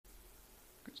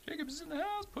Jacobs is in the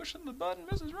house, pushing the button,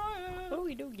 Mrs. Ryan.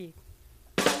 Okie dokie.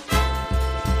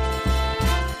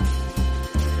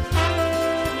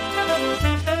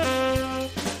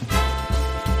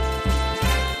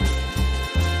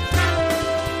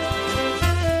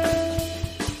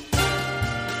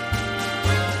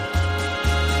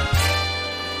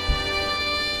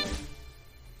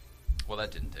 Well,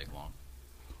 that didn't take long.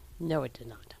 No, it did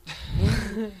not.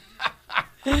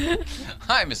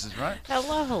 Hi, Mrs. Ryan.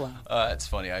 Hello. It's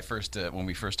funny. I first, when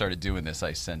we first started doing this,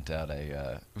 I sent out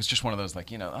it was just one of those, like,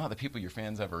 the people you're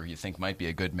fans of or you think might be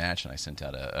a good match, and I sent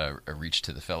out a reach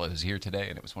to the fellow who's here today,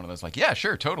 and it was one of those, like, yeah,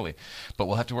 sure, totally, but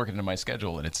we'll have to work it into my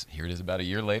schedule, and here it is about a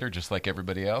year later, just like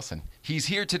everybody else, and he's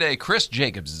here today. Chris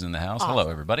Jacobs is in the house. Awesome. Hello,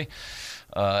 everybody.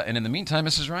 And in the meantime,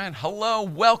 Mrs. Ryan, hello,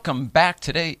 welcome back.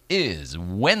 Today is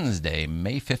Wednesday,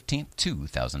 May 15th,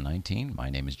 2019. My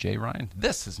name is Jay Ryan.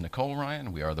 This is Nicole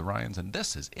Ryan. We are the Ryans, and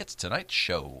this is It's Tonight's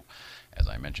Show. As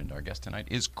I mentioned, our guest tonight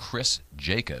is Chris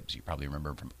Jacobs. You probably remember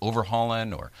him from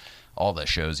Overhauling or all the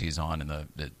shows he's on in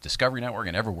the Discovery Network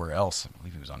and everywhere else. I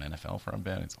believe he was on NFL for a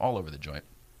bit. It's all over the joint.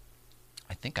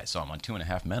 I think I saw him on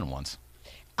 2.5 Men once.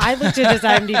 I looked at his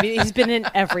IMDb. He's been in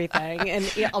everything, and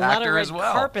a lot of Actor red as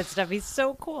well. carpet stuff. He's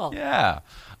so cool. Yeah.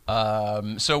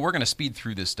 So we're going to speed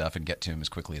through this stuff and get to him as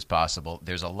quickly as possible.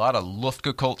 There's a lot of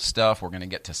Luftgekult stuff. We're going to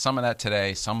get to some of that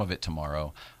today, some of it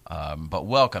tomorrow. But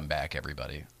welcome back,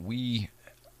 everybody.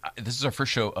 This is our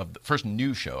first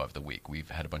new show of the week. We've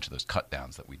had a bunch of those cut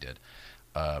downs that we did.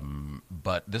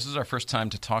 But this is our first time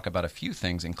to talk about a few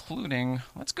things, including,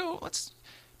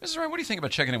 Mrs. Ryan, what do you think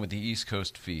about checking in with the East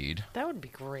Coast feed? That would be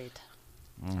great.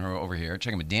 We're over here,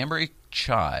 checking with Danbury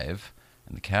Chive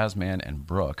and the Kazman and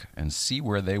Brooke, and see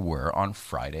where they were on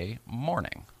Friday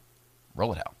morning.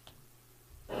 Roll it out.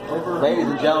 Ladies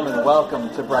and gentlemen,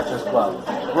 welcome to Breakfast Club.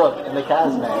 Brooke and the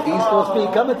Kazman. East Coast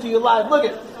Feed coming to you live. Look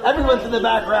at everyone's in the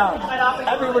background.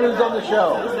 Everyone who's on the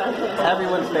show.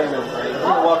 Everyone's famous. We're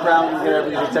going to walk around and get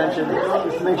everybody's attention.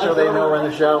 Just to make sure they know we're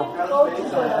in the show.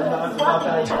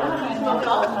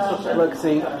 Look,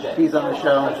 see, he's on the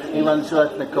show. He runs to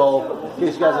us, Nicole. In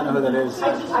case you guys don't know who that is.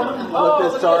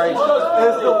 Look this, sorry.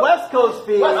 It's the West Coast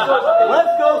Feed.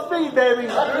 West Coast Feed, baby.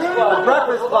 The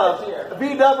Breakfast Club.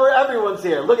 B-Dubber, everyone's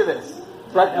here. Look at this.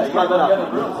 Breakfast Club it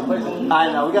up.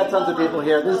 I know, we got tons of people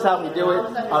here. This is how we do it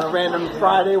on a random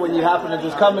Friday when you happen to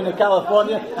just come into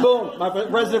California. Boom, my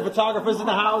resident photographer's in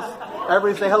the house.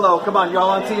 Everybody say hello. Come on, you're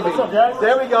all on TV. What's up, guys?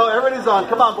 There we go. Everybody's on.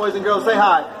 Come on, boys and girls, say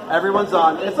hi. Everyone's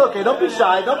on. It's okay. Don't be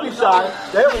shy. Don't be shy.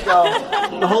 There we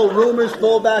go. The whole room is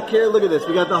full back here. Look at this.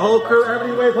 We got the whole crew.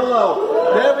 Everybody wave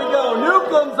hello. There we go.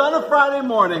 Newcombs on a Friday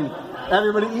morning.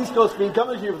 Everybody, East Coast Feed,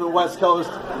 coming to you from the West Coast.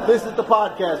 This is the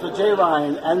podcast with Jay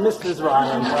Ryan and Mrs.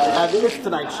 Ryan at the It's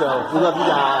Tonight Show. We love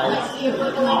you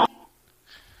guys.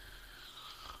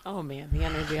 Oh, man, the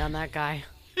energy on that guy.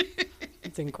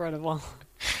 It's incredible.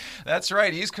 That's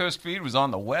right. East Coast Feed was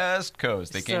on the West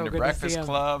Coast. They So came to good to Breakfast see 'em.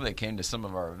 Club. They came to some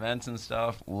of our events and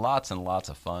stuff. Lots and lots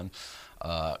of fun.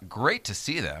 Great to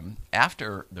see them.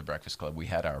 After the Breakfast Club, we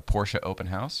had our Porsche open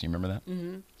house. You remember that?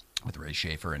 Mm-hmm. With Ray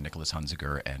Schaefer and Nicholas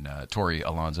Hunziker and Tori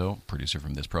Alonso, producer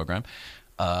from this program.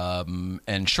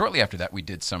 And shortly after that, we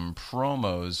did some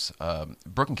promos.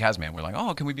 Brooke and Kazman were like,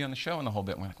 oh, can we be on the show? And the whole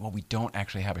bit, we're like, well, we don't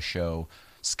actually have a show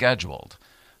scheduled.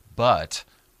 But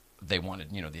they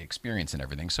wanted, the experience and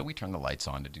everything. So we turned the lights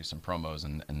on to do some promos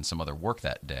and some other work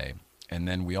that day. And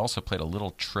then we also played a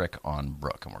little trick on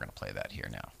Brooke, and we're going to play that here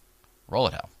now. Roll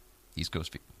it out. East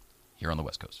Coast Feed, here on the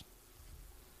West Coast.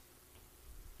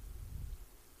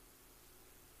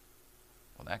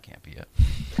 Well, that can't be it.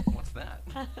 What's that?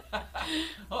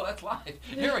 Oh, that's live.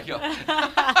 Here we go.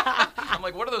 I'm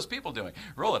like, what are those people doing?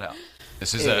 Roll it out.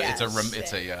 This is it's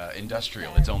a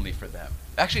industrial. It's only for them.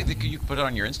 Actually, you can put it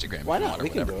on your Instagram. Why if you not? want or We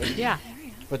can do whatever. it. Yeah.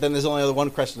 But then there's only one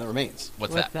question that remains.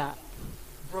 What's What's that?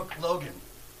 that? Brooke Logan,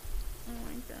 Oh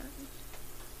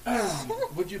my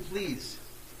god. would you please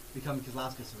become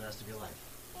Kazlauskas for the rest of your life?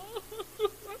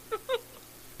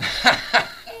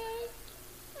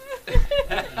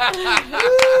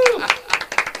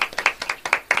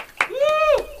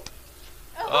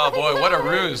 Oh boy, what a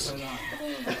ruse!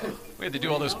 We had to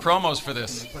do all those promos for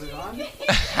this. Put it on. Put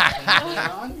it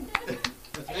on.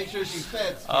 Let's make sure she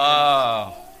fits. Oh,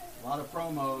 A lot of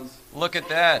promos. look at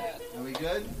that. Are we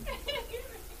good?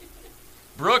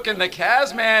 Brooke and the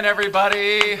Kazman,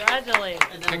 everybody.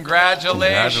 Congratulations.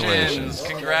 Congratulations.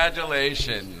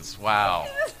 Congratulations. Wow.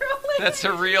 That's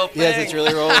a real thing. Yes, it's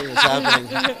really rolling. It's happening.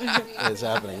 It's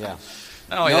happening, yeah.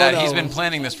 Not only No, that, no. he's been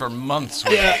planning this for months.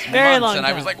 Very long And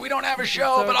I was time. like, we don't have a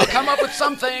show, but I'll come up with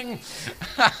something.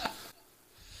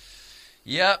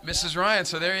 Yep, Mrs. Ryan.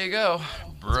 So there you go.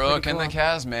 Brooke and the cool.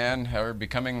 Kazman are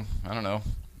becoming, I don't know,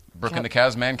 Brooke and the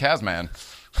Kazman.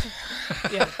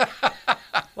 Yeah.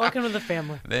 Welcome to the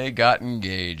family. They got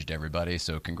engaged, everybody.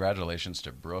 So congratulations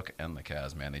to Brooke and the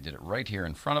Kazman. They did it right here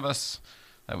in front of us.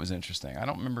 That was interesting. I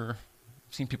don't remember.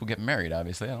 I've seen people get married,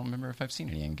 obviously. I don't remember if I've seen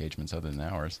any engagements other than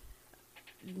ours.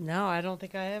 No, I don't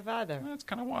think I have either. That's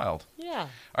kind of wild. Yeah.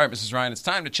 All right, Mrs. Ryan, it's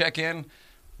time to check in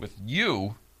with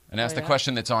you and ask the yeah?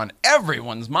 question that's on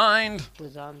everyone's mind.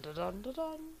 Dun, dun, dun, dun,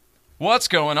 dun. What's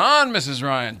going on, Mrs.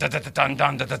 Ryan? Dun, dun, dun, dun,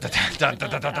 dun, dun, dun, dun,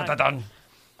 dun, dun, dun, dun.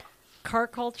 Car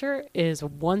culture is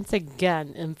once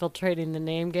again infiltrating the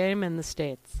name game in the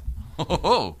States.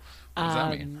 Oh, what does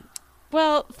that mean?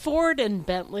 Well, Ford and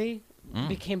Bentley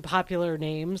became popular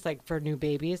names like for new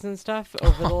babies and stuff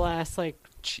over the last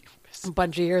Gee whiz. a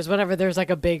bunch of years, whenever there's like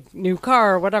a big new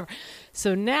car or whatever.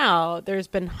 So now there's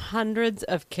been hundreds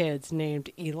of kids named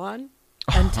Elon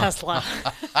and Tesla.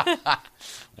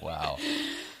 Wow.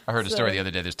 I heard a story the other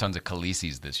day. There's tons of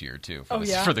Khaleesi's this year, too, for,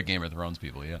 yeah? for the Game of Thrones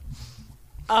people, yeah.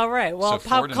 All right. Well, So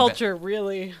pop Ford and culture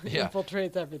really Yeah.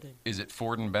 infiltrates everything. Is it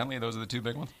Ford and Bentley? Those are the two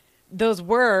big ones? Those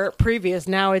were previous.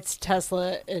 Now it's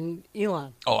Tesla and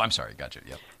Elon. Oh, I'm sorry. Gotcha.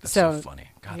 Yep. That's so, So, funny.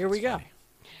 God, here we that's go.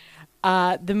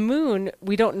 funny. The moon,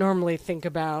 we don't normally think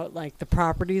about like the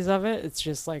properties of it. It's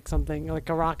just like something like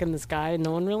a rock in the sky, and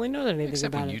no one really knows anything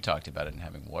Except about when it. you talked about it and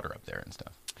having water up there and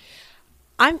stuff.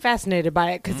 I'm fascinated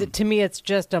by it because to me, it's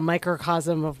just a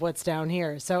microcosm of what's down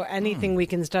here. So anything we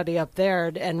can study up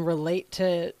there and relate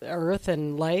to Earth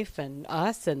and life and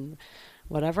us and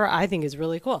whatever, I think is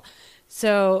really cool.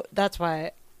 So that's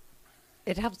why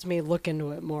it helps me look into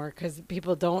it more because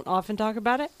people don't often talk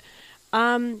about it.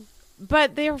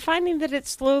 But they're finding that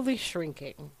it's slowly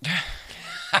shrinking.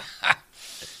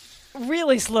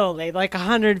 Really slowly, like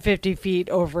 150 feet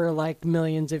over like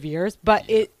millions of years. But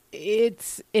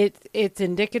it's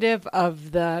indicative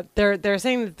of they're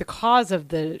saying that the cause of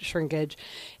the shrinkage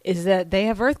is that they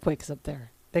have earthquakes up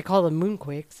there. They call them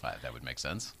moonquakes, That would make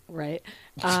sense. right?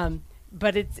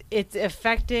 But it's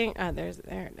affecting. There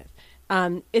it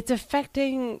is. It's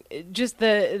affecting just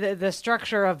the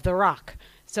structure of the rock.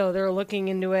 So they're looking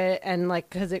into it, and like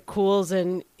because it cools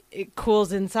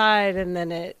inside, and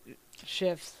then it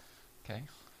shifts. Okay.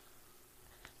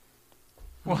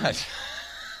 What?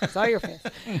 Saw your face.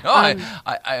 No,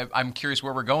 I'm curious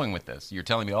where we're going with this. You're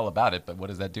telling me all about it, but what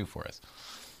does that do for us?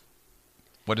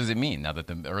 What does it mean now that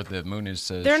the moon is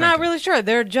They're not really sure.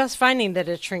 They're just finding that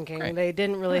it's shrinking. Great. They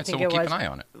didn't really think so we'll it keep was. an eye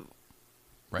on it.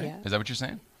 Right? Yeah. Is that what you're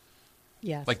saying?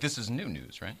 Yes. Like this is new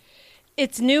news, right?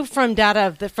 It's new from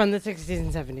data from the 60s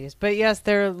and 70s, but yes,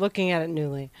 they're looking at it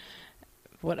newly.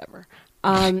 Whatever.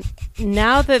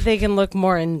 Now that they can look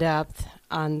more in depth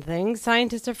on things,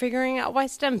 scientists are figuring out why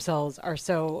stem cells are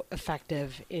so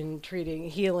effective in treating,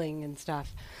 healing, and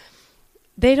stuff.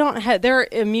 They don't have their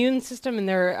immune system and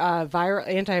their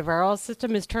antiviral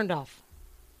system is turned off.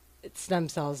 It's stem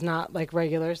cells, not like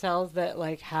regular cells that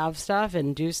like have stuff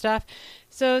and do stuff.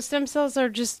 So stem cells are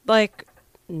just like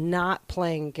not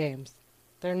playing games.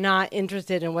 They're not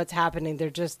interested in what's happening. They're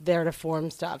just there to form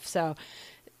stuff. So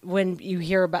when you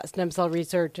hear about stem cell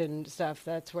research and stuff,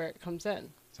 that's where it comes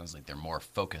in. Sounds like they're more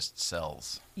focused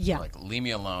cells. Yeah. Like, leave me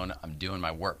alone. I'm doing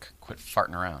my work. Quit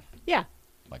farting around. Yeah.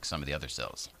 Like some of the other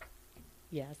cells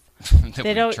Yes. that They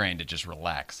we've don't- trained to just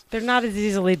relax. They're not as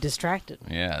easily distracted.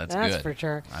 Yeah, that's That's good. for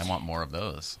sure. I want more of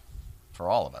those for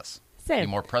all of us. Same.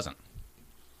 Be more present.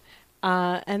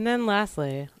 And then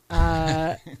lastly,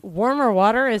 warmer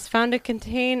water is found to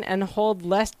contain and hold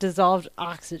less dissolved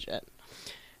oxygen,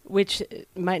 which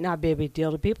might not be a big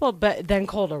deal to people, but than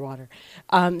colder water.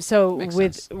 So Makes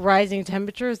with sense. rising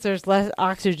temperatures, there's less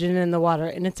oxygen in the water,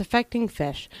 and it's affecting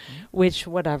fish, which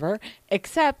whatever,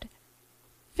 except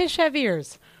fish have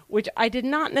ears, which I did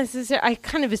not necessarily, I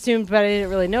kind of assumed, but I didn't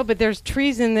really know, but there's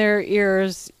trees in their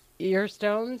ears, ear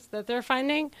stones that they're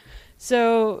finding.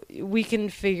 So we can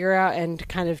figure out and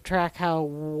kind of track how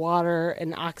water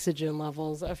and oxygen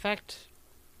levels affect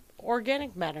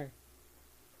organic matter.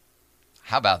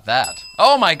 How about that?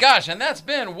 Oh my gosh, and that's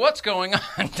been What's Going On.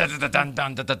 Dun, dun, dun,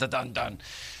 dun, dun, dun, dun, dun.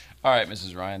 All right,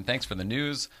 Mrs. Ryan, thanks for the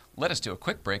news. Let us do a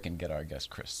quick break and get our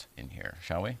guest Chris in here,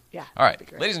 shall we? Yeah, All right, that'd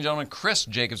be great. ladies and gentlemen, Chris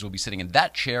Jacobs will be sitting in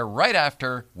that chair right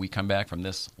after we come back from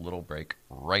this little break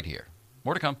right here.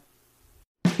 More to come.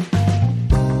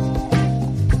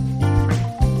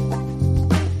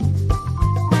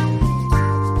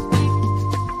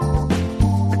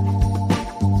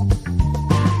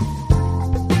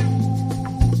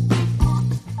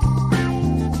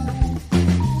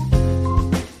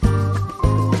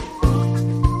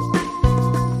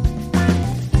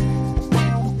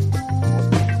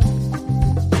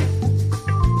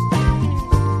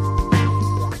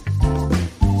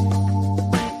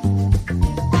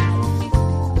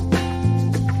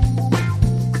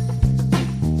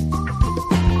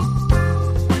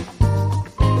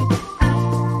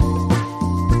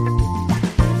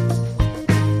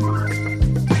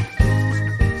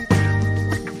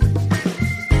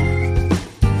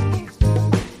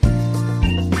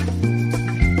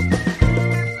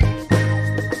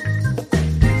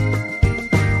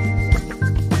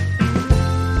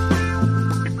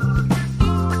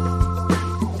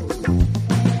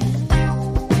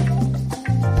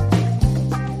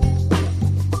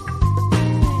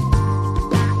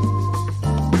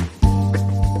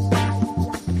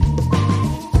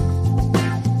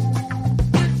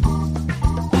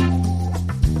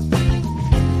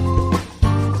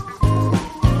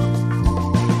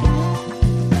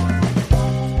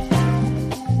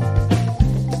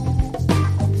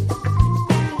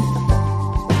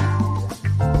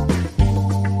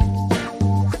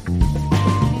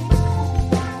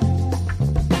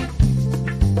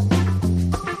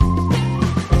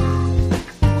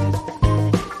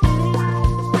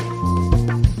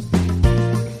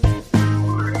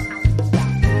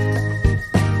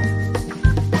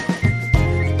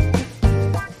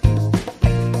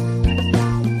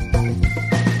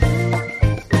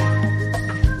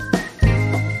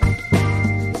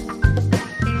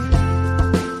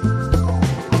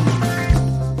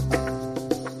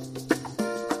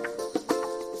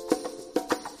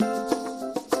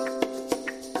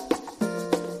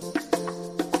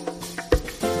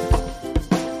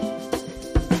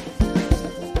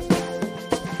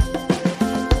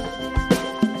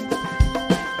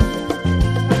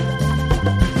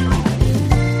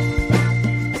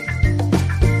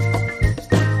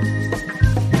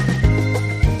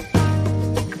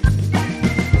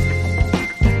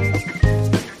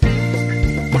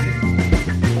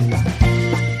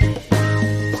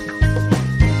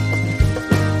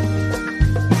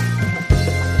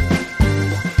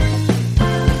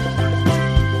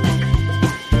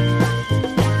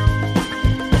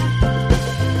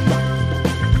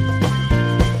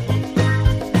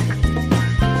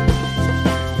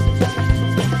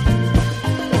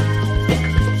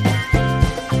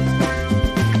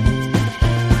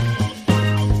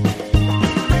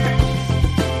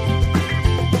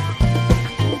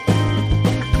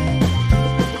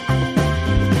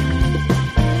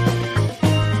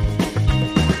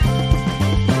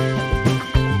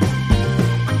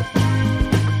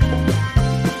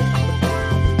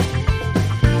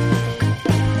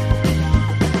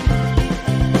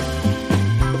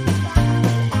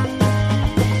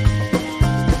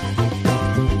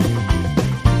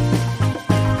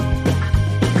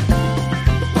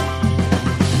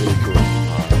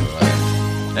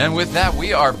 And with that,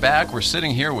 we are back. We're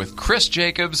sitting here with Chris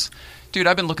Jacobs. Dude,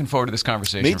 I've been looking forward to this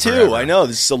conversation. Me too. Forever. I know.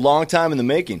 This is a long time in the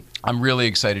making. I'm really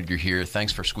excited you're here.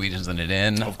 Thanks for squeezing it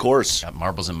in. Of course. Got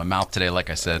marbles in my mouth today, like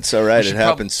I said. It's all right. We should It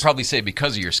happens. Probably say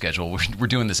because of your schedule, we're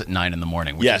doing this at 9 in the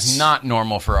morning, which Yes. is not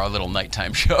normal for our little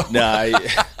nighttime show. Nah,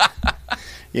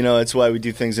 that's why we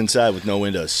do things inside with no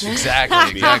windows.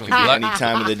 Exactly. Any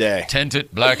time of the day. Tint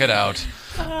it, black it out.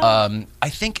 I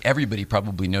think everybody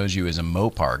probably knows you as a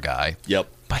Mopar guy. Yep.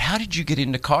 But how did you get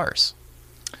into cars?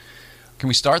 Can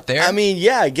we start there? I mean,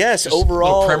 yeah, I guess Just a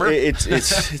overall little primer?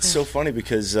 it's so funny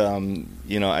because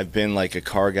I've been like a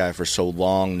car guy for so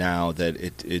long now that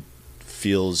it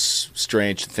feels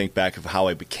strange to think back of how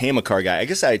I became a car guy. I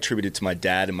guess I attribute it to my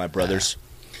dad and my brothers.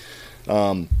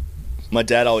 My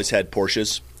dad always had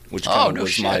Porsches, which kind of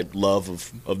was my love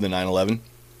of the 911.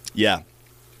 Yeah.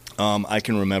 I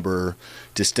can remember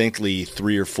distinctly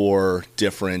 3 or 4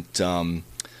 different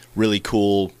really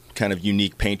cool kind of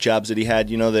unique paint jobs that he had.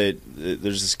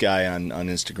 There's this guy on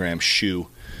Instagram, Shu,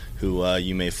 who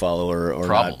you may follow or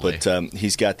Probably. not. But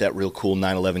he's got that real cool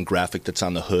 911 graphic that's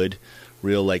on the hood.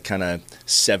 Real like kind of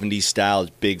 70s style,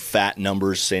 big fat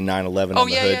numbers say 911 on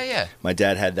the hood. Yeah. My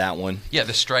dad had that one. Yeah,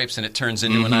 the stripes and it turns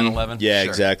into a 911. Yeah, Sure.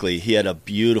 exactly. He had a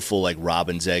beautiful like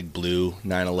robin's egg blue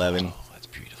 911. Oh, that's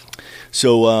beautiful.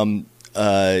 So,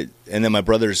 and then my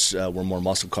brothers were more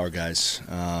muscle car guys.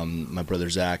 My brother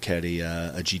Zach had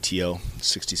a GTO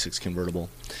 66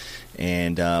 convertible,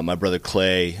 and my brother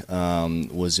Clay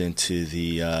was into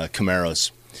the Camaros.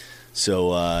 So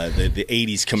the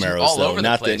 80s Camaros, all though, over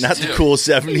the place, not too. the cool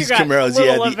 70s You got Camaros. a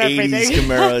Yeah, little the of 80s everything.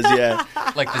 Camaros. Yeah.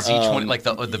 Like the Z20, like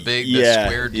the big, the Yeah,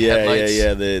 squared yeah, headlights.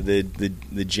 yeah.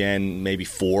 The Gen maybe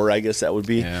 4, I guess that would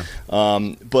be. Yeah.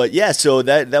 But yeah, so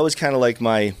that was kind of like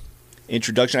my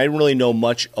introduction. I didn't really know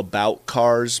much about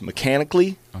cars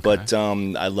mechanically, but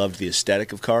I loved the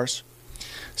aesthetic of cars.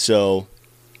 So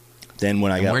then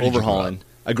when I And got where did you grow overhauling,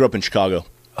 I grew up in Chicago.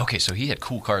 Okay, so he had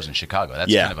cool cars in Chicago. That's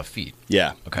Yeah. kind of a feat.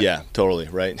 Yeah, Okay. yeah, totally,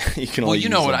 right. You can Well, only you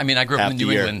know use what them I mean. I grew up half in the New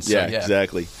year. England, so yeah.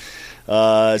 exactly.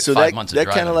 So 5 that months of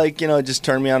kind of driving. like just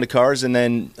turned me on to cars, and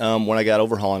then when I got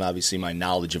overhauling, obviously my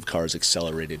knowledge of cars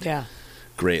accelerated Yeah.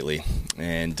 greatly.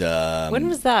 And When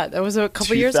was that? That was a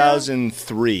couple years ago.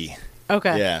 2003.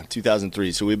 Okay. Yeah,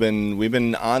 2003. So we've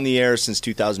been on the air since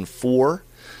 2004,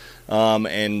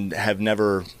 and have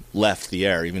never left the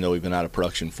air, even though we've been out of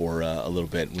production for a little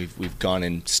bit. We've gone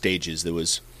in stages.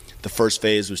 The first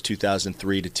phase was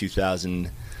 2003 to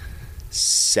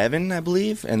 2007, I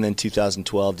believe, and then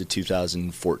 2012 to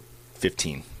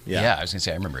 2015. Yeah, I was gonna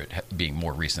say I remember it being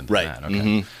more recent than Right. that.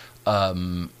 Okay.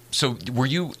 So were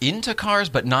you into cars,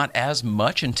 but not as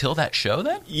much until that show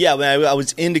then? Yeah, I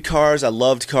was into cars. I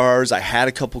loved cars. I had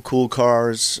a couple cool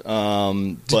cars.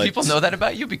 Do people know that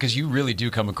about you? Because you really do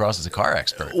come across as a car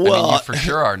expert. Well, I mean, you for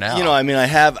sure are now. I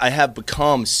have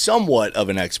become somewhat of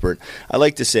an expert. I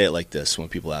like to say it like this when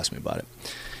people ask me about it.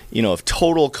 If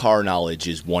total car knowledge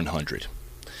is 100,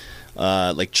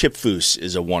 like Chip Foose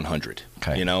is a 100.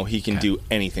 Okay. He can do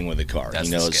anything with a car. That's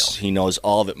he the knows scale. he knows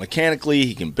all of it mechanically.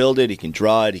 He can build it. He can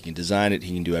draw it. He can design it.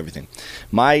 He can do everything.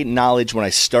 My knowledge when I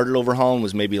started overhauling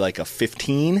was maybe like a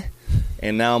 15.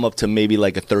 And now I'm up to maybe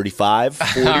like a 35,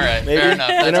 40, All right, maybe. fair enough.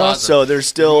 That's awesome. So there's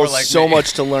still More like so me.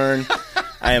 much to learn.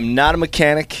 I am not a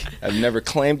mechanic. I've never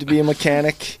claimed to be a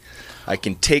mechanic. I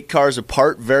can take cars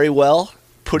apart very well.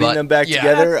 Putting But, them back yeah.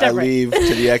 together, That's I different. leave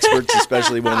to the experts,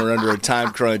 especially when we're under a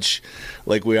time crunch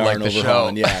like we are Like in the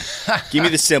overhauling. show. Yeah, give me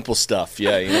the simple stuff.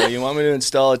 Yeah, you want me to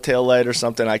install a tail light or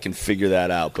something, I can figure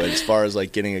that out. But as far as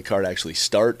like getting a car to actually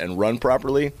start and run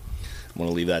properly, I'm going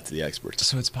to leave that to the experts.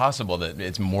 So it's possible that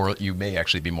it's more. You may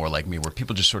actually be more like me, where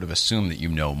people just sort of assume that you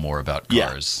know more about Yeah.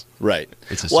 cars. Right.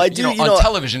 It's Well, I do. on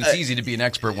television, it's easy to be an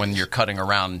expert when you're cutting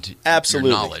around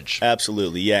Absolutely. your knowledge.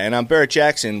 Absolutely, yeah. And on Barrett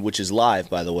Jackson, which is live,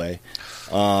 by the way,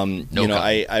 No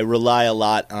comment. I rely a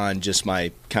lot on just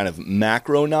my kind of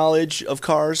macro knowledge of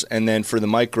cars, and then for the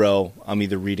micro, I'm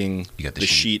either reading You got the the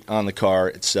sheet. sheet on the car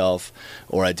itself,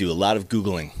 or I do a lot of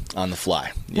Googling on the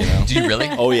fly. Do you really?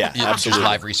 Oh, yeah, Just absolutely.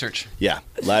 live research. Yeah,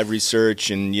 live research,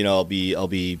 and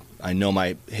I know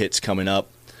my hits coming up.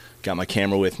 Got my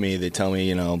camera with me. They tell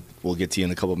me, we'll get to you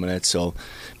in a couple of minutes. So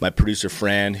my producer,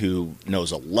 Fran, who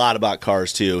knows a lot about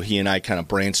cars too, he and I kind of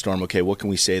brainstorm, okay, what can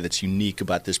we say that's unique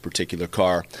about this particular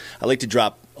car? I like to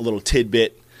drop a little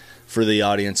tidbit for the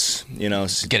audience, Get 'em tell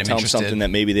them interested. something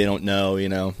that maybe they don't know,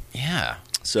 Yeah.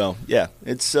 So, yeah,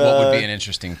 it's... What would be an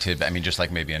interesting tidbit? I mean, just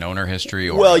like maybe an owner history?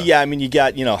 Or Well, yeah, I mean, you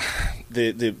got,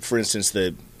 for instance,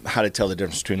 the how to tell the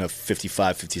difference between a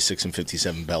 55, 56, and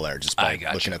 57 Bel Air just by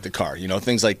gotcha. looking at the car.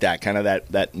 Things like that, kind of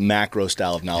that macro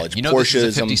style of knowledge. This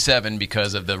is a 57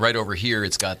 because of the right over here.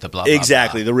 It's got the blah blah.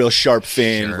 Exactly, blah. the real sharp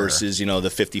fin Sure. versus the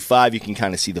 55. You can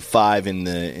kind of see the 5 in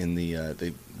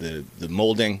the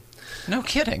molding. No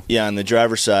kidding. Yeah, on the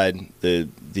driver's side, the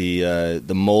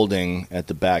molding at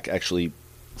the back actually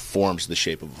forms the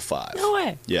shape of a 5. No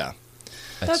way. Yeah.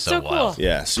 That's so wild. cool.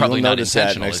 Yeah, so Probably you'll not notice that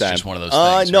intentional. next It's time. just one of those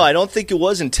things. No, right? I don't think it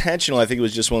was intentional. I think it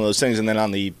was just one of those things. And then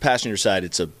on the passenger side,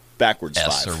 it's a backwards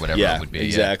S 5. or whatever yeah, it would be,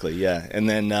 exactly. Yeah, and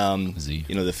then Z.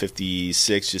 the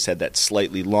 56 just had that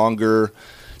slightly longer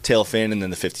tail fin, and then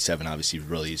the 57 obviously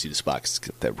really easy to spot 'cause it's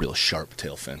got that real sharp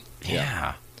tail fin.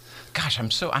 Yeah. Gosh,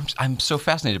 I'm so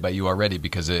fascinated by you already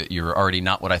because you're already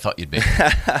not what I thought you'd be.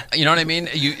 You know what I mean?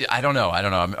 I don't know.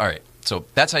 All right. So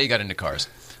that's how you got into cars.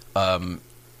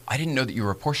 I didn't know that you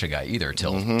were a Porsche guy either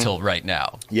till right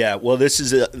now. Yeah, well, this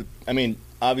is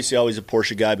obviously always a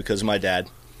Porsche guy because of my dad,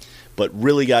 but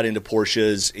really got into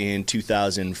Porsches in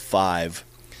 2005.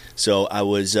 So I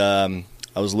was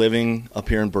living up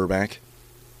here in Burbank,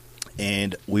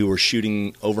 and we were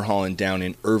shooting overhauling down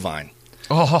in Irvine,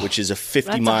 which is a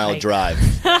 50-mile hike. drive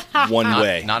one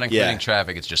way. Not including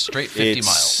traffic. It's just straight 50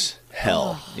 miles.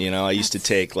 Hell. I used to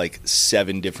take like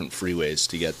 7 different freeways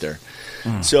to get there.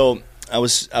 So I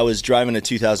was driving a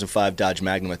 2005 Dodge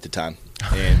Magnum at the time,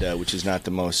 and which is not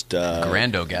the most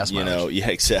Grando gas mileage. Yeah,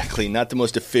 exactly, not the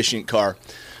most efficient car.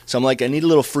 So I'm like, I need a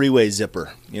little freeway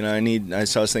zipper. So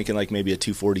I was thinking like maybe a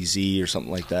 240Z or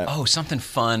something like that. Oh, something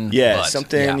fun. Yeah, but,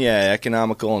 something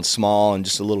economical and small and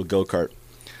just a little go-kart.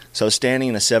 So I was standing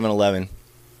in a 7-Eleven.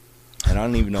 And I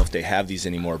don't even know if they have these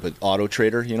anymore, but Auto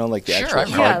Trader, like the Sure,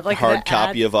 actual I like hard the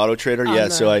copy ad of Auto Trader. on Yeah,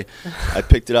 the- so I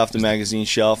picked it off the magazine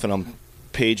shelf, and I'm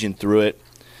paging through it,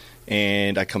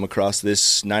 and I come across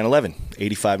this 911,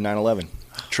 85 911,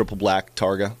 triple black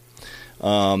Targa.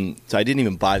 So I didn't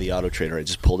even buy the Auto Trader. I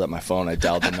just pulled up my phone, I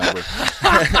dialed the number,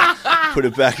 put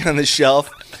it back on the shelf,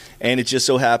 and it just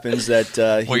so happens that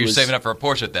You're saving up for a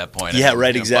Porsche at that point. Yeah,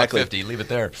 right, exactly. $150, leave it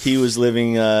there. He was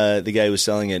living, the guy who was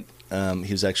selling it,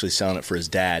 he was actually selling it for his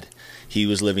dad. He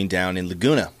was living down in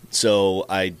Laguna. So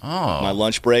my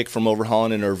lunch break from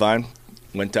overhauling in Irvine,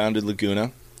 went down to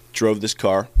Laguna, drove this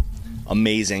car.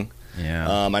 Amazing.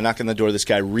 Yeah. I knock on the door. This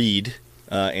guy, Reed,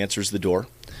 answers the door.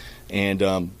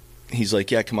 And he's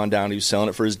like, yeah, come on down. He was selling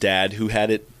it for his dad, who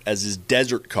had it as his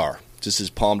desert car, just his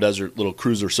Palm Desert little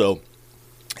cruiser. So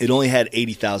it only had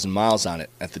 80,000 miles on it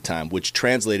at the time, which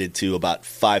translated to about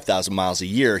 5,000 miles a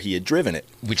year he had driven it.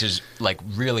 Which is like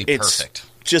really It's perfect.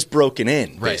 just broken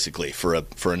in, Right. basically, for a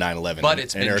 911. But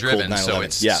it's an been air-cooled driven, so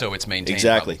 911. it's maintained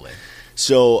exactly. probably.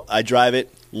 So I drive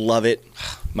it, love it.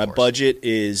 My course. budget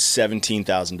is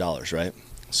 $17,000, right?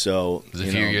 So It was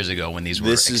a few years ago when these were.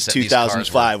 this is these cars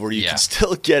 2005, were- where you yeah. can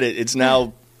still get it. It's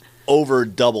now over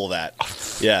double that.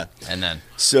 Yeah. And then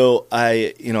So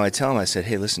I tell him, I said,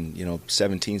 hey, listen,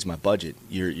 17's my budget.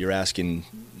 You're asking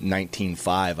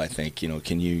 19.5, I think.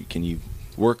 Can you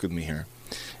work with me here?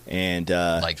 And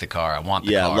like the car, I want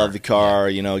the yeah, car. I love the car.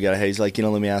 He's like,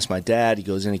 let me ask my dad. He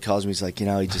goes in, he calls me. He's like,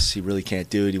 he really can't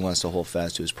do it. He wants to hold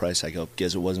fast to his price. I go,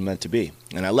 guess it wasn't meant to be.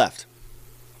 And I left.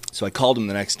 So I called him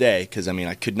the next day because,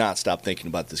 I could not stop thinking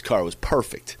about this car. It was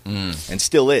perfect and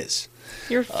still is.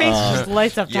 Your face just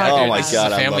lights up yeah, talking Oh dude, my about this is it.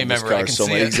 God, a I family love this member. I car can so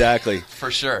see much. it. Exactly.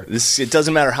 For sure. It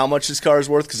doesn't matter how much this car is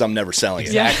worth because I'm never selling it.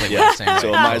 Exactly. Yeah. the same way. So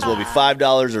it might as well be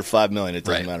 $5 or $5 million. It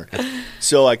doesn't Right. matter.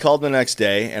 So I called him the next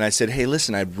day and I said, "Hey,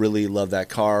 listen, I really love that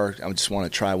car. I just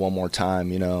want to try one more time."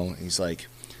 He's like,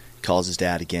 calls his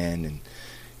dad again, and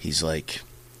he's like,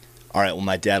 "All right, well,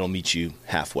 my dad will meet you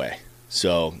halfway."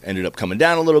 So ended up coming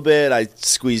down a little bit. I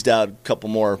squeezed out a couple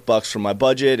more bucks from my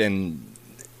budget, and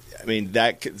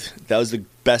that was the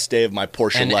best day of my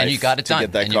Porsche life. And you got it to done.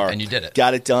 Get that And car. you did it.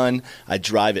 Got it done. I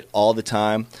drive it all the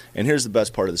time. And here's the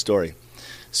best part of the story.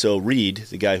 So Reed,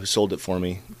 the guy who sold it for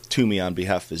me, to me on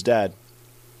behalf of his dad,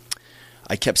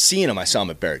 I kept seeing him. I saw him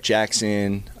at Barrett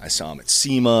Jackson. I saw him at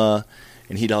SEMA.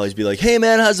 And he'd always be like, "Hey,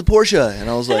 man, how's the Porsche?" And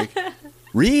I was like,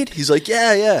 "Reed?" He's like,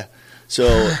 yeah. So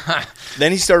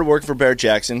then he started working for Barrett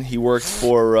Jackson. He worked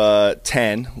for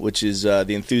 10, which is the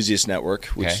Enthusiast Network,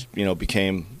 which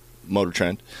became Motor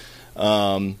Trend.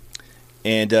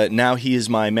 And now he is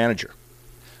my manager.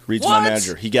 Reed's my What?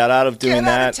 manager. He got out of doing Get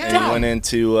out of that and he town. went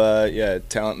into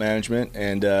talent management,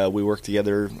 and we work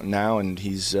together now. And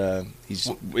he's a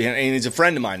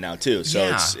friend of mine now too. So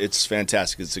Yeah. it's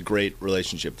fantastic. It's a great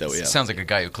relationship that we have. Sounds like a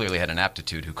guy who clearly had an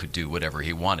aptitude who could do whatever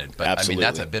he wanted. But Absolutely.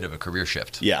 that's a bit of a career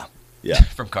shift. Yeah. Yeah.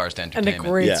 from Cars to And a Entertainment.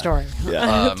 great Yeah. story. Yeah.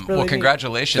 That's really Well, neat.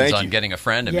 congratulations Thank on you. getting a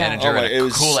friend, a Yeah. manager, and a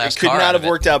cool-ass it could car not out of have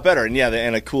worked out better. And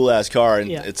and a cool ass car.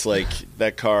 And Yeah. it's like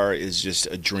that car is just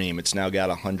a dream. It's now got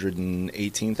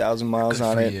 118,000 miles Good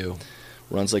on for it. you.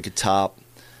 Runs like a top.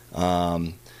 I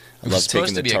It was love supposed taking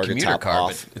to the be a Target commuter top car,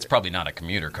 off. but it's probably not a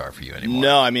commuter car for you anymore.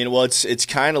 No, I mean, well, it's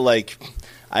kind of like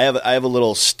I have a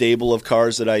little stable of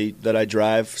cars that I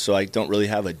drive, so I don't really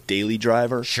have a daily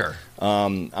driver. Sure.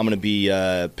 I'm going to be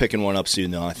picking one up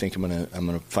soon, though. I think I'm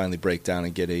gonna finally break down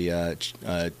and get a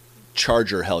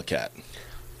Charger Hellcat.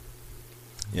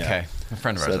 Yeah. Okay. A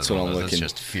friend of So ours that's has one what of I'm those. It's looking-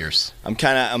 just fierce.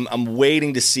 I'm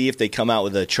waiting to see if they come out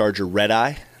with a Charger Red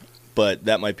Eye, but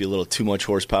that might be a little too much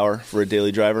horsepower for a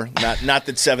daily driver. Not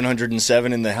that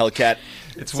 707 in the Hellcat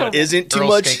It's So- isn't too Earl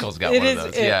much Skakel's got It one is- of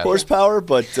those. it- Yeah. horsepower,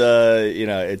 but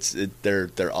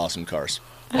they're awesome cars.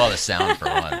 Well, the sound for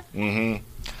one.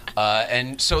 Mm-hmm.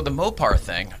 And so the Mopar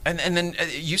thing, and then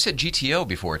you said GTO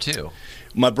before too.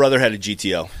 My brother had a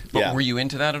GTO. But Yeah. were you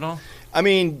into that at all? I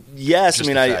mean, yes. Just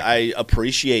I mean, the fact I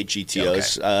appreciate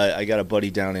GTOs. I got a buddy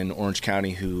down in Orange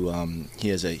County who he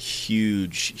has a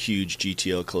huge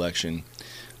GTO collection.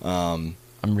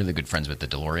 I'm really good friends with the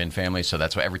DeLorean family, so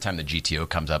that's why every time the GTO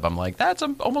comes up, I'm like, that's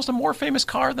almost a more famous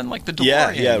car than like the DeLorean.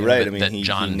 Yeah, you know, right. that- I mean, that he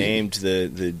John named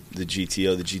the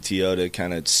GTO to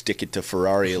kind of stick it to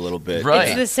Ferrari a little bit. Right.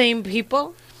 It's the same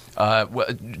people. Well,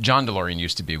 John DeLorean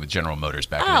used to be with General Motors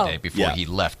back in Oh. the day before Yeah. he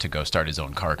left to go start his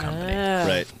own car company.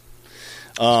 Right.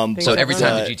 So every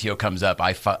time uh, the GTO comes up,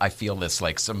 I feel this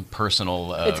like some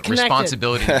personal It's connected.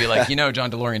 responsibility to be like,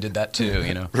 John DeLorean did that too.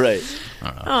 Right. I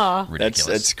don't know. Aw. Ridiculous.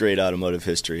 That's great automotive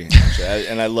history. Actually.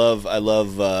 And I love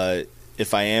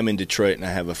if I am in Detroit and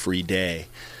I have a free day,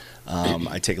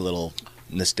 I take a little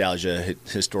nostalgia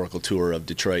historical tour of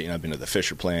Detroit. I've been to the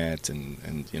Fisher plant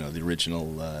and the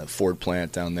original Ford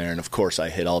plant down there, and of course I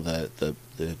hit all the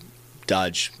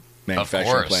Dodge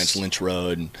manufacturing course. plants, Lynch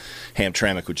Road and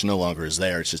Hamtramck, which no longer is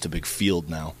there. It's just a big field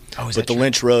now. Oh, is but that the true?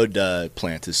 Lynch Road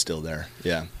plant is still there.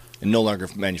 Yeah. And no longer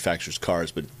manufactures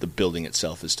cars, but the building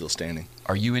itself is still standing.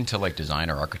 Are you into like design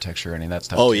or architecture or any of that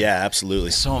stuff? Oh too? yeah, absolutely.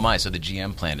 So am I. So the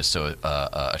GM plant is so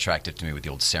attractive to me with the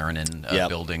old Saarinen Yep.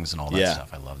 buildings and all that Yeah.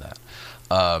 stuff. I love that.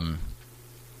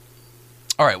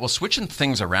 All right. Well, switching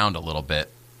things around a little bit.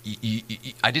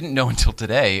 I didn't know until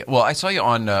today. Well, I saw you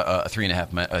on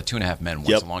 2.5 Men once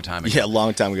Yep. a long time ago. Yeah, a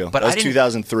long time ago. But That I was didn't-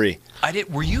 2003.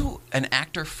 Were you an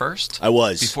actor first? I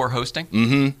was. Before hosting.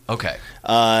 Mm-hmm. Okay.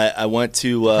 I went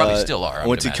to Probably still are, I I would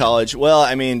went to imagine. college. Well,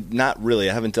 I mean, not really.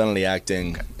 I haven't done any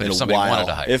acting But in if a somebody while. wanted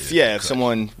to hire you, if you could.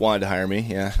 someone wanted to hire me,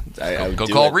 yeah, I would Go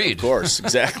do call it, Reed. Of course,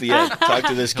 exactly. Yeah, talk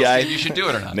to this He'll guy. see if you should do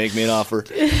it or not. Make me an offer.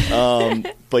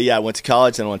 But yeah, I went to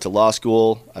college, then I went to law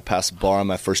school. I passed the bar on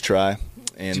my first try.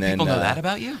 And Do then, people know that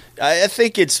about you? I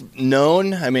think it's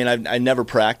known. I mean, I never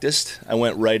practiced. I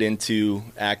went right into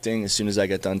acting as soon as I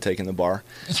got done taking the bar.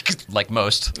 Like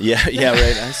most. Yeah, right.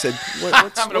 I said,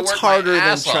 what's I'm gonna what's work my harder than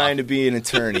ass off?" trying to be an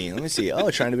attorney? Let me see.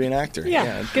 Oh, trying to be an actor.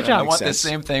 Yeah, good that job. I makes want the sense.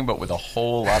 same thing, but with a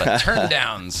whole lot of turn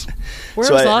downs. Where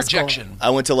So was I- law school? Rejection.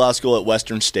 I went to law school at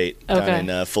Western State Okay. down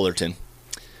in Fullerton.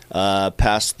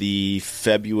 Passed the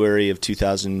February of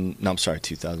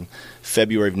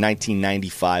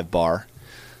 1995 bar.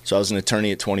 So I was an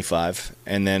attorney at 25,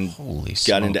 and then Holy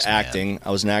got into smokes, man. acting. I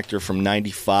was an actor from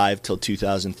 95 till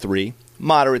 2003.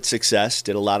 Moderate success.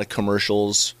 Did a lot of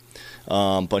commercials,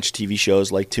 bunch of TV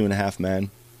shows like 2.5 Men.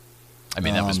 I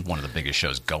mean, that was one of the biggest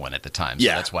shows going at the time. So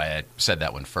yeah. that's why I said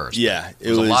that one first. Yeah, But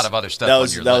there's a lot of other stuff That on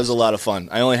was your that list. was a lot of fun.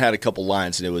 I only had a couple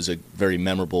lines, and it was a very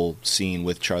memorable scene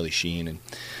with Charlie Sheen,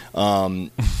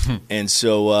 and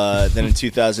so then in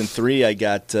 2003 I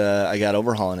got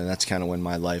Overhauling, and that's kind of when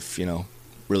my life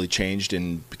really changed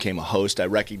and became a host. I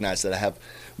recognized that I have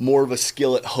more of a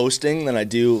skill at hosting than I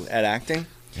do at acting.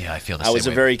 Yeah, I feel the I same was a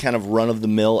way. very kind of run of the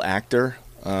mill actor.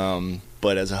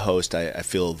 But as a host, I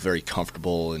feel very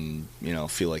comfortable and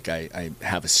feel like I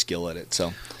have a skill at it.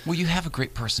 So Well, you have a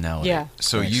great personality. Yeah.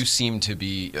 So Thanks. you seem to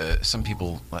be. Some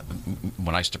people,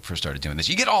 when I first started doing this,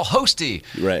 you get all hosty,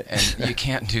 Right. And you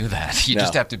can't do that. You No.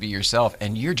 just have to be yourself,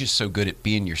 and you're just so good at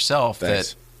being yourself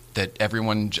Thanks. that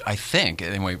everyone, I think,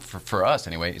 anyway, for us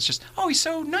anyway, it's just, oh, he's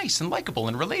so nice and likable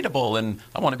and relatable, and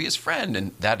I want to be his friend,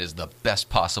 and that is the best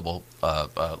possible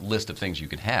list of things you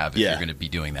can have if Yeah. you're going to be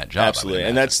doing that job. I would absolutely,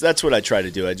 and imagine. that's what I try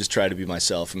to do. I just try to be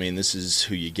myself. I mean, this is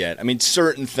who you get. I mean,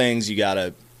 certain things you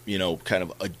gotta kind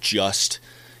of adjust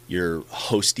your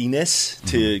hostiness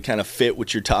to kind of fit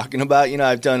what you're talking about.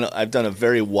 I've done a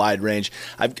very wide range.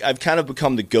 I've kind of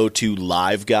become the go-to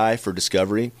live guy for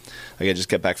Discovery. Like I just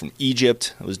got back from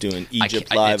Egypt. I was doing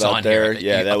Egypt live it's out on there.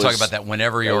 here. Yeah, I'll talk about that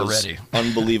whenever you're was ready.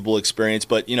 Unbelievable experience.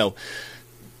 But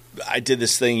I did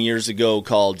this thing years ago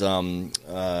called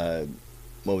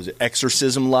what was it,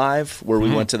 Exorcism Live, where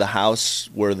we went to the house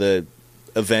where the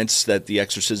events that the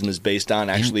exorcism is based on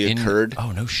actually occurred.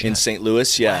 Oh, no shit. In St.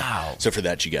 Louis, yeah. Wow. So for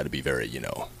that, you got to be very,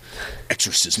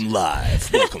 Exorcism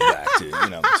Live. Welcome back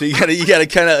to, So you got to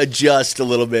kind of adjust a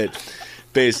little bit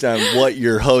based on what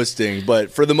you're hosting,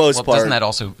 but for the most part, isn't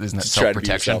that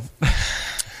self-protection?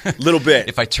 A little bit.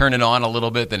 If I turn it on a little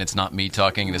bit, then it's not me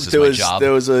talking. This is there my was, job.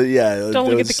 There was Don't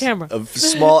look at the camera. A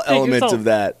small Take element yourself. of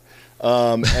that.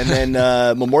 And then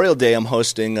Memorial Day, I'm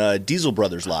hosting Diesel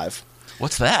Brothers Live.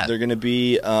 What's that? They're going to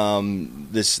be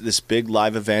this big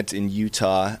live event in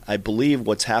Utah. I believe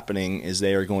what's happening is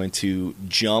they are going to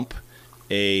jump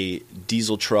a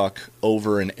diesel truck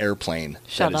over an airplane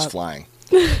Shut that is up. flying.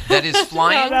 That is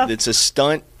flying? Shut up. It's a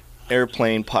stunt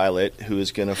airplane pilot who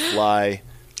is going to fly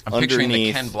I'm picturing the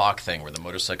underneath. Ken Block thing where the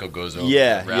motorcycle goes over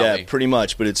Yeah, the rally. yeah, pretty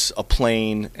much. But it's a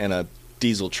plane and a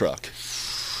diesel truck.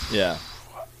 Yeah.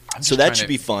 I'm So just that trying should to-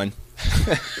 be fun.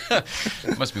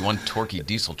 It must be one torquey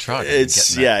diesel truck.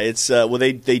 It's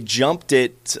they jumped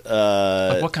it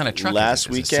what kind of truck is last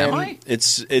it? Is it a weekend.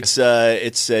 semi?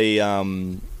 It's a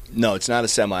no, it's not a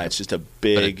semi. It's just a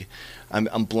big. I'm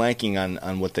blanking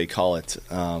on what they call it.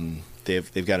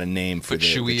 They've got a name for But the,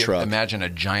 should we the truck. imagine a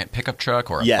giant pickup truck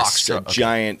or a box Yes, truck?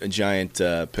 a giant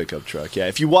pickup truck. Yeah,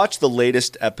 if you watch the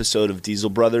latest episode of Diesel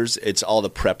Brothers, it's all the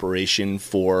preparation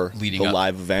for Leading the up.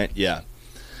 live event. Yeah,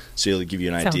 so it'll give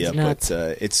you an Sounds idea. nuts.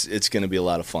 But it's going to be a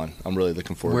lot of fun. I'm really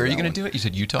looking forward. Where are to you that going to one. do it? You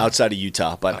said Utah? Outside of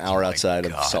Utah, about an Oh hour my outside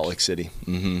God. of Salt Lake City.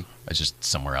 Mm-hmm. It's just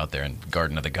somewhere out there in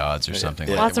Garden of the Gods or something.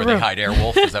 Yeah. Like, Lots where of they room. hide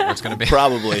Airwolf? Is that what it's going to be?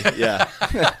 Probably, yeah.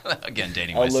 Again,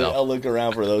 dating I'll myself. look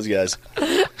around for those guys.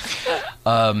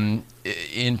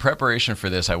 In preparation for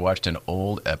this, I watched an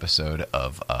old episode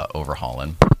of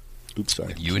Overhauling. Oops,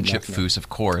 sorry. You and Chip Foose, of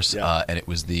course, Yeah. and it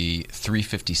was the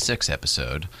 356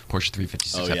 episode, Porsche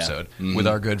 356 Oh, yeah. episode, Mhm. with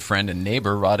our good friend and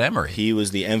neighbor Rod Emery. He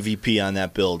was the MVP on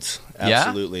that build. Yeah?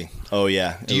 Absolutely. Oh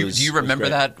yeah. Do you It was remember great.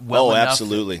 that well Oh, enough?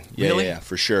 absolutely. Yeah, Really? yeah,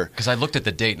 for sure. Because I looked at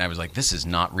the date and I was like, "This is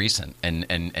not recent," and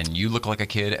you look like a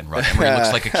kid, and Rod Emery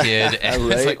looks like a kid, and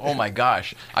it's Right? like, oh my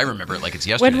gosh, I remember it like it's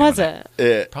yesterday. When was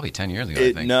it? Probably 10 years ago,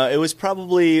 I think. No, it was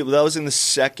probably that was in the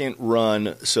second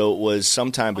run, so it was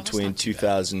sometime that's between not too bad.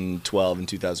 2012 and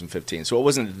 2015. So it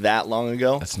wasn't that long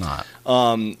ago. That's not.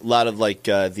 A lot of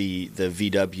the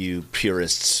VW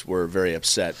purists were very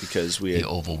upset because we had The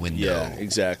oval window. Yeah,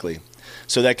 exactly.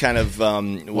 So that kind of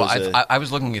was. Well, I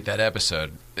was looking at that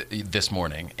episode this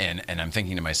morning, and I'm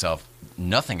thinking to myself,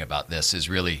 nothing about this is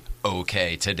really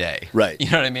okay today. Right. You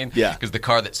know what I mean? Yeah. Because the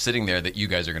car that's sitting there that you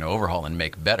guys are going to overhaul and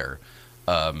make better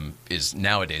is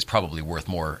nowadays probably worth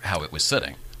more how it was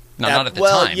sitting. Not at the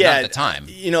time. Yeah, Not at the time.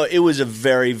 It was a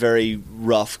very, very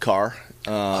rough car.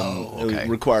 okay. It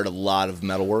required a lot of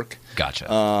metal work. Gotcha.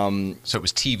 So it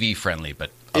was TV friendly, but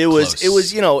up It was,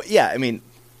 close. I mean,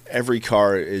 every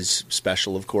car is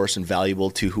special, of course, and valuable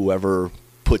to whoever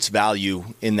puts value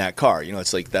in that car.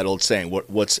 It's like that old saying,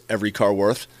 what's every car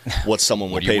worth? What's someone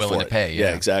What will are you pay willing for to it. pay?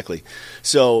 Yeah. Exactly.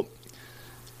 So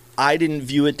I didn't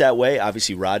view it that way.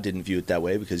 Obviously, Rod didn't view it that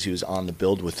way because he was on the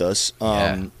build with us.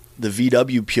 Yeah. The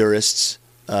VW purists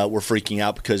were freaking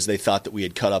out because they thought that we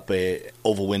had cut up a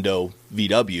oval window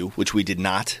VW, which we did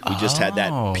not. We just had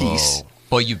that piece.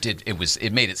 Well, you did.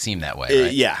 It made it seem that way,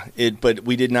 right? Yeah, but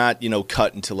we did not,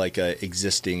 cut into like a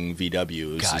existing VW. It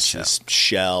was Gotcha. this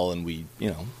shell, and we,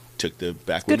 took the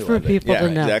back Good window for out of it. people Yeah, to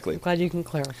know. exactly. I'm glad you can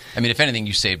clarify. I mean, if anything,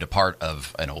 you saved a part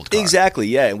of an old car. Exactly,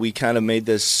 yeah. And we kind of made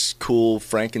this cool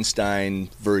Frankenstein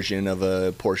version of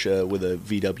a Porsche with a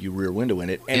VW rear window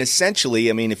in it. And essentially,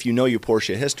 I mean, if you know your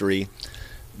Porsche history,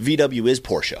 VW is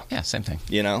Porsche. Yeah, same thing.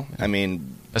 I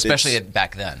mean, Especially it's-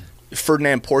 back then.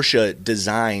 Ferdinand Porsche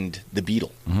designed the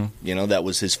Beetle. Mm-hmm. That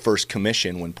was his first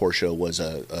commission when Porsche was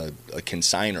a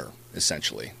consigner,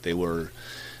 essentially. They were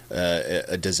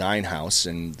a design house,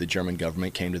 and the German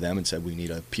government came to them and said, we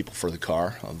need a people for the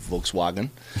car, a Volkswagen.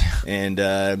 And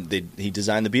he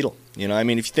designed the Beetle. I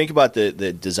mean, if you think about the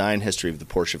design history of the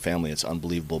Porsche family, it's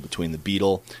unbelievable. Between the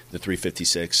Beetle, the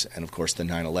 356, and, of course, the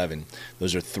 911.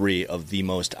 Those are three of the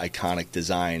most iconic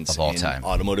designs Of all in time.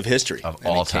 automotive history. Of And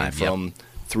all it came time, yep. from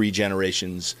 3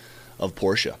 generations of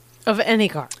Porsche. Of any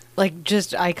car. Like,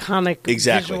 just iconic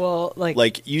Exactly. visual.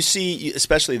 Like you see,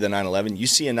 especially the 911, you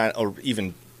see or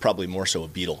even probably more so a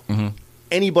Beetle. Mm-hmm.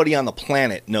 Anybody on the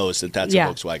planet knows that that's Yeah.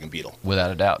 a Volkswagen Beetle. Without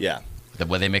a doubt. Yeah.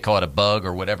 Whether they may call it a bug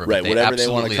or whatever. Right, but whatever they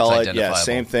want to absolutely call it's it. Yeah, identifiable.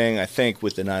 same thing, I think,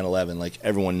 with the 911. Like,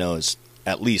 everyone knows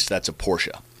at least that's a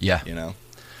Porsche. Yeah.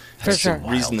 For sure. The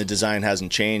reason the design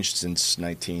hasn't changed since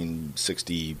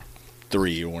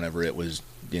 1963 or whenever it was,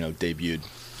 debuted.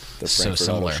 The So Frankfurt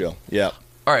similar. Auto Show. Yeah.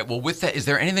 All right. Well, with that, is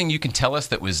there anything you can tell us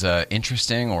that was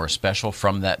interesting or special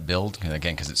from that build?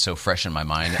 Again, because it's so fresh in my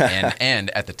mind, and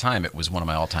at the time, it was one of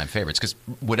my all-time favorites. Because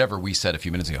whatever we said a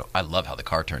few minutes ago, I love how the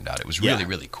car turned out. It was really,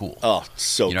 really cool. Oh,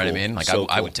 so you know cool. what I mean? Like So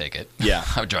I cool. would take it. Yeah.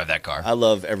 I would drive that car I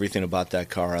love everything about that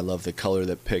car. I love the color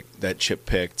that Chip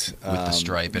picked with the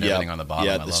stripe and everything on the bottom.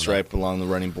 Yeah, I the love stripe along the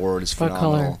running board is What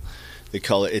phenomenal. color? The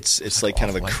color, it's like kind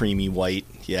of a off-white. creamy white.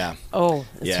 Yeah. Oh,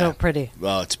 it's Yeah. so pretty.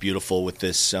 Well, it's beautiful with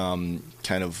this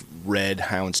kind of red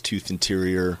houndstooth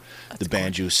interior, the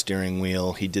banjo steering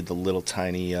wheel. He did the little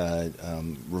tiny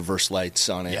reverse lights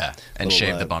on it. Yeah, and Little,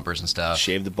 shave the bumpers and stuff.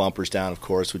 Shave the bumpers down, of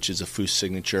course, which is a Foose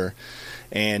signature.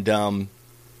 And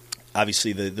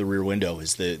obviously the rear window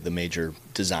is the major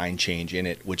design change in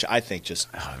it, which I think just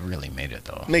Oh, it really made it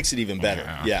though. makes it even better.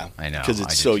 Yeah, I know. Because I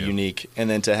it's did so too. unique. And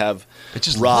then to have It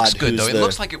just Rod, looks good who's though. It the-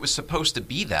 looks like it was supposed to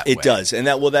be that way. It does, and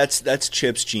that's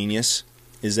Chip's genius,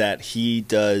 is that he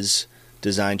does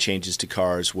design changes to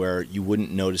cars where you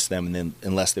wouldn't notice them, and then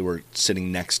unless they were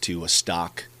sitting next to a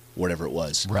stock, whatever it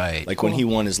was. Right. Like when he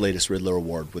won his latest Riddler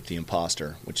Award with the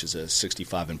Imposter, which is a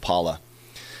 '65 Impala,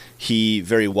 he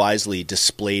very wisely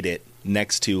displayed it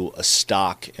next to a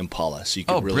stock Impala, so you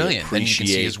could Oh, really brilliant. Then you can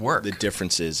appreciate see his work. the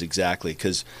differences exactly.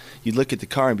 Because you look at the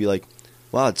car and be like,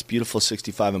 "Wow, it's a beautiful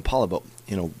 '65 Impala," but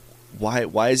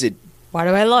why is it? Why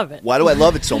do I love it? Why do I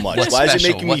love it so much? What's Why is it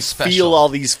special? making me What's special? feel all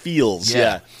these feels?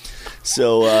 Yeah.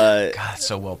 So God, it's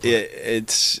so well put.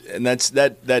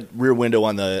 that rear window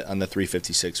on the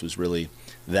 356 was really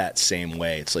that same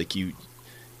way. It's like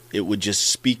it would just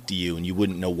speak to you, and you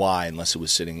wouldn't know why unless you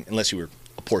were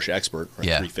a Porsche expert or a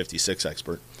 356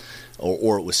 expert,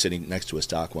 or it was sitting next to a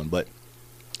stock one. But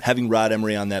having Rod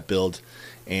Emery on that build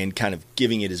and kind of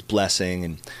giving it his blessing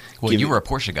and Well, you were a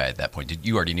Porsche guy at that point.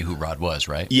 You already knew who Rod was,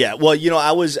 right? Yeah, well,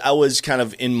 I was kind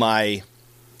of in my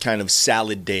kind of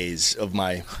salad days of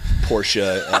my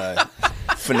Porsche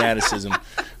fanaticism,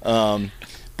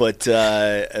 but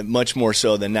much more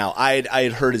so than now. I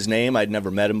had heard his name. I'd never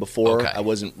met him before. Okay. I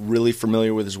wasn't really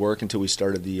familiar with his work until we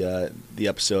started the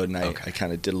episode, and I Okay.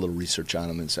 kind of did a little research on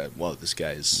him and said, "Well, this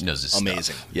guy is Knows his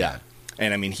amazing." stuff. Yeah,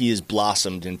 and I mean, he has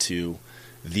blossomed into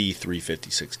the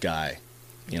 356 guy,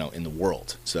 in the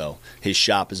world. So his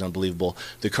shop is unbelievable.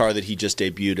 The car that he just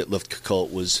debuted at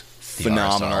Luftgekühlt was The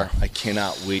phenomenal. RSR. I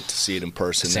cannot wait to see it in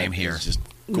person. Same That here. is just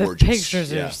The gorgeous.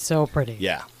 pictures yeah. are so pretty.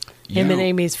 Yeah. Him You- and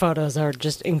Amy's photos are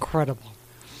just incredible.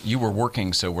 You were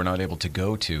working, so we're not able to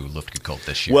go to Luftgekühlt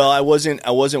this year. Well, I wasn't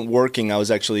working. I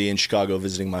was actually in Chicago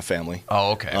visiting my family.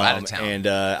 oh, okay. Out of town. And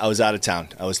I was out of town.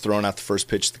 I was throwing out the first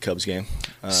pitch of the Cubs game.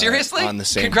 Seriously? On the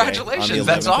same Congratulations. day, on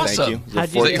the That's 11th. awesome. Thank you. The How'd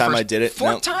you fourth do? time Your I did it.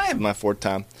 fourth time? My fourth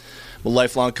time. I'm a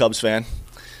lifelong Cubs fan,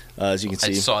 as you can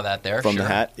see. I saw that there. From sure. the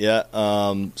hat, yeah.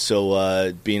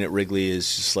 So being at Wrigley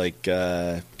is just like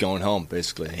going home,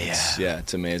 basically.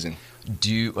 It's amazing.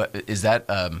 Do you? Is that?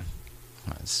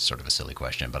 It's sort of a silly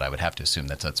question, but I would have to assume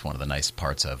that's one of the nice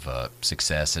parts of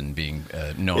success and being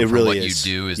known It for really what is.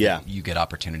 you do. Is Yeah. that you get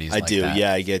opportunities. I like do, that.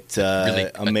 yeah. I get Really,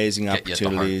 amazing get you at the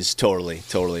heart. opportunities.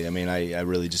 Totally. I mean, I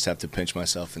really just have to pinch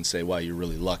myself and say, wow, you're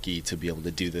really lucky to be able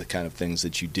to do the kind of things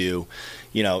that you do.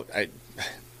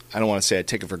 I don't want to say I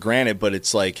take it for granted, but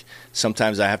it's like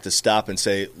sometimes I have to stop and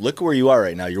say, look where you are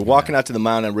right now. You're walking out to the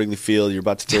mound on Wrigley Field. You're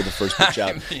about to throw the first pitch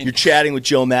out. You're chatting with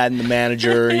Joe Madden, the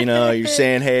manager. You're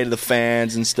saying hey to the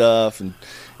fans and stuff. And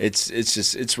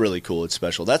it's really cool. It's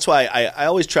special. That's why I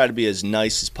always try to be as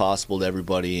nice as possible to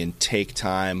everybody and take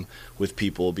time with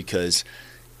people because,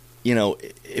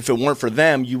 if it weren't for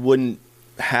them, you wouldn't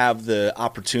have the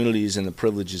opportunities and the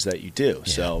privileges that you do.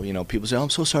 Yeah. So, people say, oh, I'm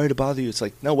so sorry to bother you. It's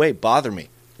like, no, wait, bother me.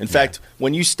 In fact,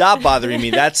 when you stop bothering me,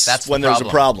 that's That's the when there's a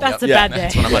problem. problem. That's a bad day.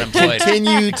 That's when I'm unemployed.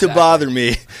 Continue to bother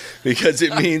me because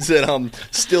it means that I'm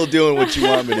still doing what you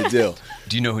want me to do.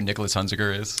 Do you know who Nicholas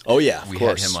Hunziker is? Oh, yeah, of we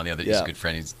course. had him on the other. He's a good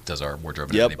friend. He does our wardrobe.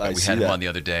 And Yep, everything. But I we see had him that. on the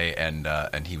other day, and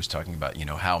he was talking about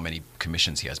how many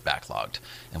commissions he has backlogged,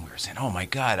 and we were saying, oh my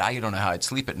God, I don't know how I'd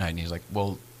sleep at night. And he's like,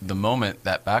 well, the moment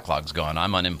that backlog's gone,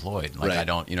 I'm unemployed. Like Right. I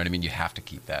don't, you know what I mean? You have to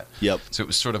keep that. Yep. So it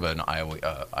was sort of an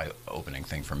eye-opening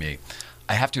thing for me.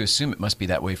 I have to assume it must be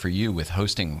that way for you with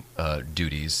hosting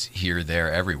duties here,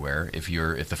 there, everywhere. If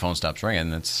the phone stops ringing,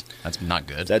 that's not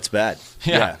good. That's bad.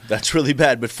 Yeah. That's really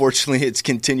bad. But fortunately, it's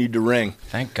continued to ring.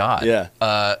 Thank God.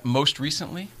 Yeah. Most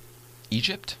recently,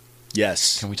 Egypt.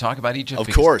 Yes. Can we talk about Egypt? Of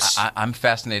Because course. I'm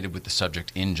fascinated with the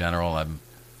subject in general.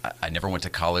 I never went to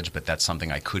college, but that's something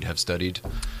I could have studied.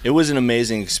 It was an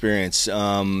amazing experience.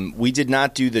 We did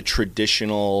not do the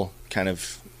traditional kind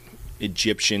of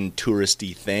Egyptian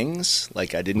touristy things.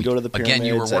 Like I didn't go to the pyramids. Again,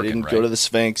 you were I working, didn't right? go to the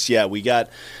Sphinx. Yeah, we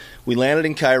landed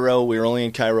in Cairo. We were only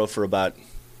in Cairo for about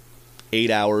 8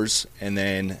 hours, and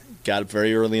then got up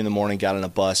very early in the morning, got on a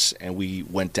bus, and we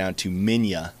went down to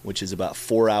Minya, which is about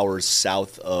 4 hours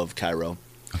south of Cairo.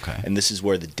 Okay. And this is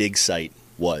where the dig site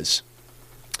was.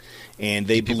 And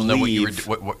they People believe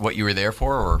know what you were there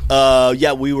for, or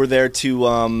yeah, we were there to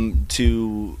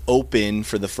open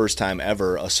for the first time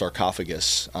ever a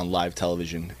sarcophagus on live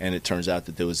television, and it turns out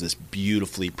that there was this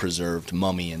beautifully preserved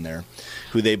mummy in there,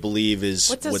 who they believe is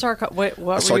What's a sarcophagus?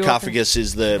 What a sarcophagus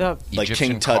is the like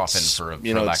Egyptian King Tut's, coffin, for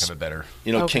know, lack it's- of a better.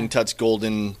 Okay. King Tut's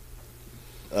golden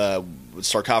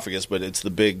sarcophagus, but it's the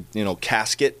big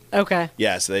casket. Okay.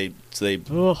 Yeah, so they Ugh.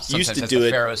 used Sometimes to has do the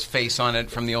it. Pharaoh's face on it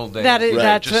from the old days. That is, Right.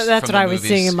 that's Just that's from what the I was movies.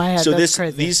 seeing in my head. So that's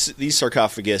crazy. these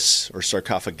sarcophagus or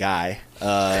sarcophagi,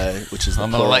 which is the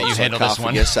I'm gonna plural let of you handle this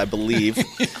one. sarcophagus, I believe,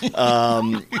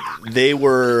 they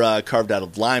were carved out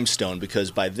of limestone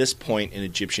because by this point in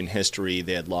Egyptian history,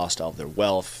 they had lost all of their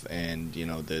wealth, and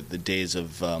the days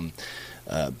of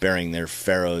burying their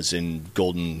pharaohs in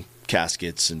golden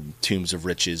caskets and tombs of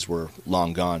riches were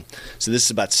long gone. So this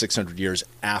is about 600 years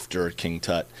after King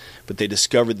Tut, but they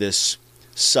discovered this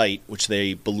site, which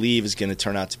they believe is going to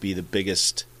turn out to be the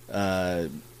biggest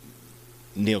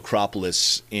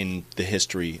necropolis in the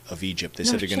history of Egypt. They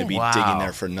said they're going to be Wow. digging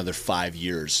there for another 5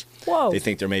 years. Whoa. They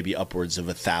think there may be upwards of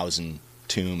 1,000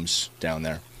 tombs down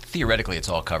there. Theoretically, it's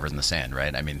all covered in the sand,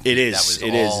 right? I mean, It is. That was It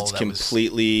all, is. It's that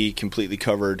was- completely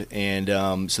covered,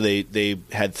 and so they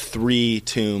had 3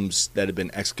 tombs that had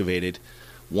been excavated.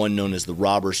 One known as the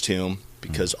robber's tomb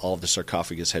because all of the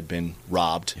sarcophagus had been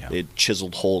robbed. Yeah. They had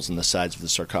chiseled holes in the sides of the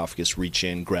sarcophagus, reach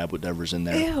in, grab whatever's in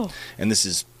there. Ew. And this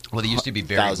is Well, they used to be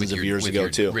buried thousands with of your, years with ago your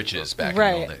too. riches back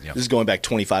Right. in the old days. Yeah. This is going back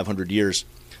 2,500 years.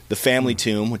 The family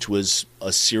tomb, which was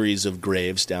a series of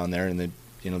graves down there, and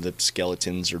the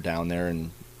skeletons are down there,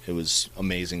 and it was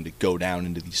amazing to go down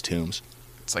into these tombs.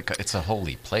 It's a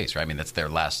holy place, right? I mean, that's their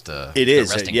last. It their is,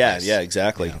 resting yeah, place. yeah,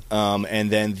 exactly. Yeah. And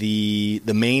then the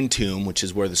main tomb, which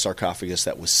is where the sarcophagus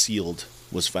that was sealed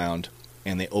was found,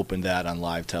 and they opened that on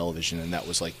live television, and that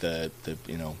was like the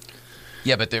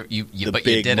Yeah, but there you The but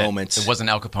big you did moments. It wasn't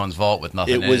Al Capone's vault with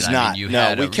nothing. It in was I not. mean, you No,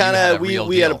 had we you had a we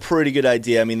real had a deal. pretty good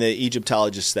idea. I mean, the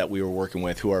Egyptologists that we were working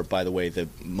with, who are, by the way, the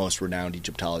most renowned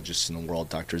Egyptologists in the world,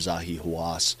 Dr. Zahi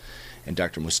Hawass and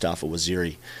Dr. Mustafa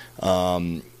Waziri.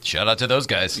 Shout out to those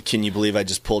guys. Can you believe I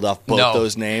just pulled off both No.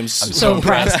 those names? I'm so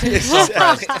impressed.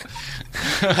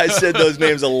 I said those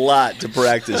names a lot to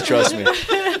practice. Trust me.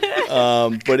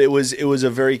 But it was a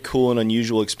very cool and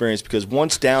unusual experience because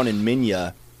once down in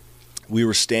Minya, we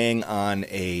were staying on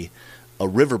a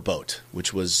riverboat,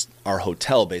 which was our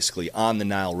hotel basically on the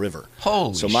Nile River.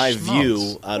 Holy So my smokes.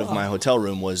 view out of my hotel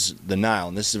room was the Nile,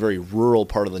 and this is a very rural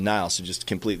part of the Nile, so just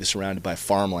completely surrounded by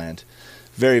farmland.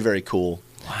 Very, very cool.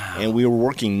 Wow. And we were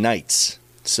working nights,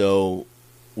 so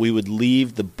we would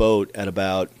leave the boat at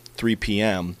about 3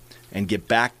 p.m. and get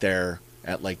back there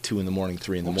at like 2 in the morning,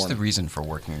 3 in the What was morning. the reason for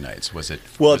working nights? Was it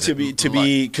Well, was to it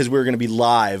be because we were going to be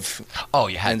live, Oh,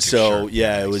 you had and to. so sure.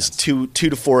 yeah, That it makes was sense. 2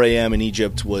 to 4 a.m. in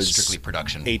Egypt was Strictly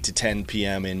production. 8 to 10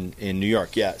 p.m. in New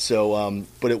York. Yeah, so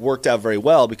but it worked out very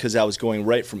well because I was going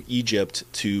right from Egypt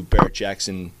to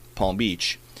Barrett-Jackson, Palm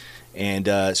Beach, and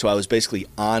so I was basically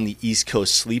on the East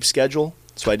Coast sleep schedule,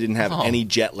 so I didn't have Oh. any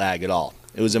jet lag at all.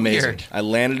 It was amazing. Weird. I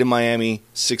landed in Miami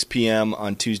 6 p.m.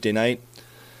 on Tuesday night.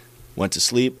 Went to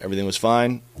sleep. Everything was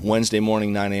fine. Wednesday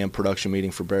morning, 9 a.m. production meeting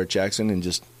for Barrett-Jackson, and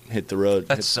just hit the road.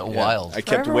 That's so wild. I For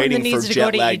kept everyone that waiting for needs to go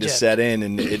jet to lag to Egypt. set in,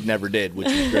 and it never did, which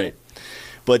was great.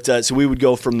 But so we would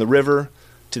go from the river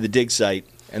to the dig site,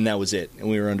 and that was it. And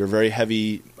we were under very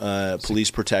heavy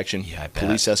police protection, Yeah, I bet.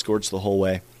 police escorts the whole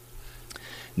way.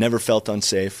 Never felt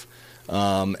unsafe.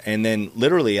 And then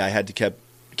literally I had to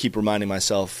keep reminding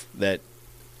myself that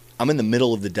I'm in the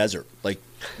middle of the desert, like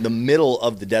the middle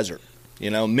of the desert.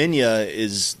 Minya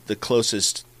is the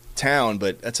closest town,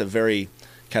 but that's a very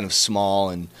kind of small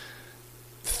and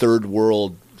third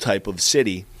world type of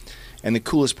city. And the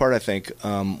coolest part, I think,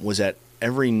 was that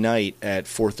every night at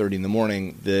 4:30 in the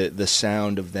morning, the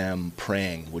sound of them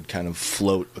praying would kind of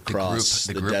float across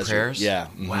the the group desert. prayers? Yeah,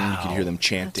 you Wow. could hear them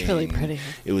chanting. really and pretty.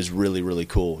 It was really, really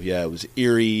cool. Yeah, it was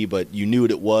eerie, but you knew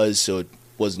what it was, so it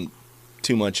wasn't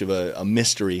too much of a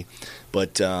mystery.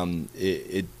 But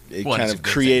it Well, kind it's of a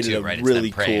good created thing too, a right? It's really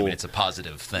them praying. I cool. mean, it's a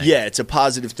positive thing. Yeah, it's a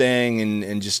positive thing,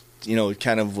 and just it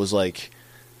kind of was like,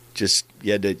 just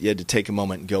you had to take a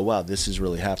moment and go, wow, this is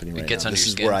really happening right gets now. under This your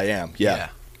is skin. where I am. Yeah.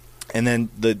 And then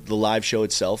the live show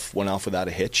itself went off without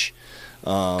a hitch.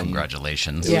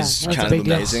 Congratulations. It Yeah, was that's a kind big of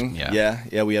deal. amazing. Yeah.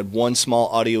 Yeah. We had one small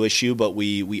audio issue, but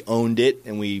we owned it,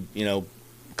 and we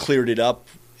cleared it up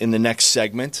in the next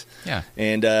segment. Yeah.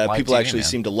 And Live people TV, actually man.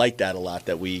 seemed to like that a lot.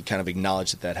 That we kind of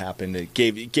acknowledged that happened. It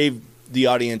gave the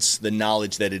audience the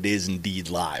knowledge that it is indeed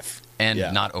live. And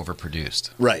Yeah. not overproduced.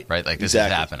 Right. Right? Like, this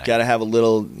Exactly. is happening. Got to have a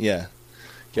little, yeah.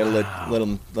 Got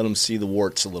to let them see the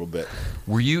warts a little bit.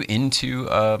 Were you into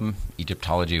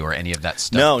Egyptology or any of that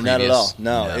stuff? No, not at all. previous?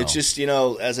 No, it's just,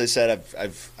 as I said,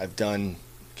 I've done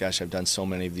so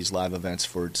many of these live events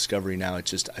for Discovery now.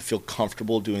 It's just I feel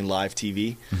comfortable doing live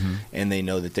TV, and they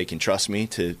know that they can trust me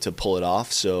to pull it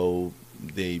off. So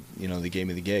they gave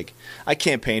me the gig. I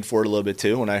campaigned for it a little bit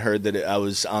too. When I heard that I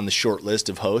was on the short list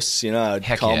of hosts, I'd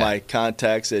Heck call yeah. my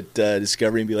contacts at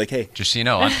Discovery and be like, "Hey, Just so you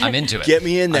know, I'm into it. get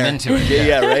me in there. I'm into it.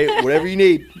 Yeah, right. Whatever you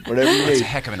need. Whatever you It's need." a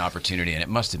heck of an opportunity, and it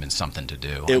must have been something to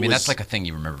do. It I mean, was- that's like a thing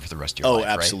you remember for the rest of your Oh, life,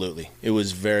 right? absolutely. It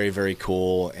was very, very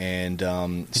cool. And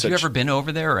Have you ever been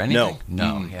over there or anything?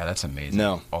 No. No. Yeah, that's amazing.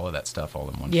 No. All of that stuff all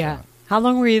in one Yeah. shot. How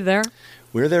long were you there?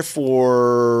 We were there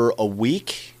for a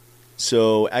week.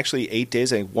 So actually 8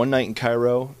 days. I think one night in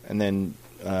Cairo, and then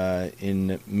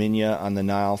in Minya on the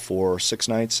Nile for 6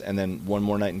 nights, and then one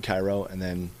more night in Cairo, and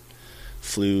then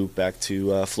flew back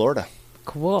to Florida.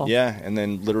 Cool. Yeah, and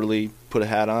then literally put a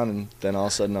hat on, and then all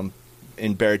of a sudden I'm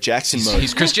in Barrett Jackson mode.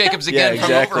 He's Chris Jacobs again Yeah,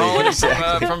 exactly. from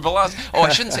overhauling from Velocity. Oh, I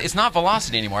shouldn't say it's not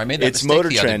Velocity anymore. I made that It's mistake Motor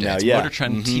the other Trend day. now, It's yeah. Motor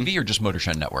Trend TV or just Motor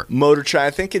Trend Network? Motor Trend.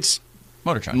 I think it's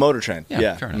Motor Trend. Motor Trend.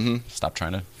 Yeah. fair enough. Stop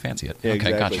trying to fancy it. Yeah,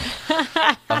 okay, exactly.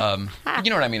 gotcha. You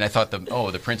know what I mean? I thought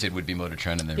the printed would be Motor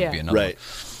Trend and there Yeah. would be another Right.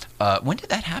 one. When did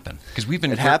that happen? Because we've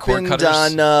been It cord happened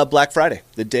cutters. on Black Friday,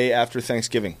 the day after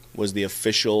Thanksgiving, was the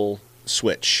official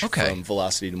switch Okay. from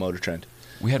Velocity to Motor Trend.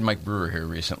 We had Mike Brewer here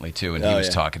recently too, and he Oh, was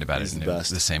yeah. talking about He's it. And the it was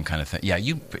best. the same kind of thing. Yeah,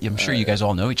 I'm sure you guys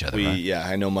all know each other, right? Yeah,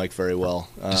 I know Mike very well.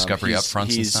 Discovery he's- upfronts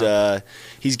and He's stuff?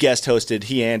 he's guest hosted.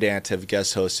 He and Ant have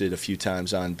guest hosted a few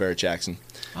times on Barrett Jackson,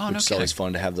 Oh, no which is kidding. always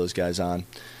fun to have those guys on.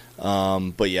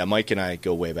 But yeah, Mike and I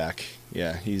go way back.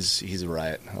 Yeah, he's a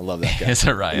riot. I love that guy. It's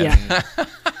a riot. Yeah.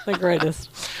 The greatest.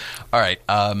 All right.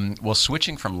 Well,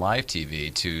 switching from live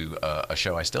TV to a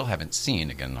show I still haven't seen.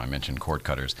 Again, I mentioned Cord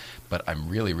Cutters, but I'm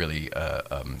really, really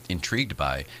intrigued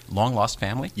by Long Lost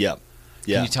Family. Yeah.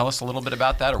 Yeah. Can you tell us a little bit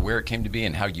about that, or where it came to be,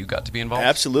 and how you got to be involved?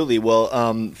 Absolutely.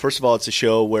 Well, first of all, it's a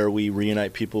show where we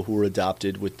reunite people who were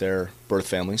adopted with their birth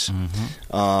families.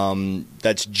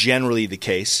 That's generally the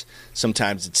case.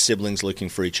 Sometimes it's siblings looking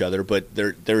for each other, but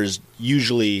there is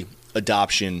usually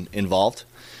adoption involved.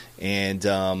 And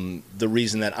the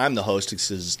reason that I'm the host is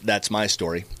 'cause that's my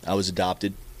story. I was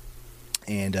adopted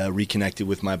and reconnected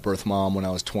with my birth mom when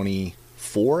I was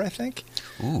 24, I think.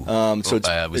 Ooh. So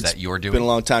Was that your doing? been a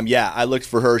long time. Yeah, I looked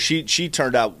for her. She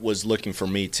turned out was looking for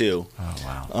me too. Oh,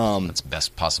 wow. That's the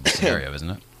best possible scenario, isn't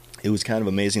it? It was kind of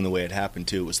amazing the way it happened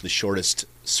too. It was the shortest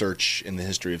search in the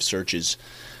history of searches.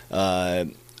 I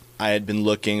had been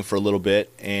looking for a little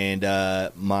bit, and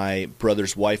my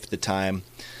brother's wife at the time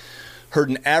heard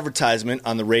an advertisement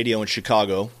on the radio in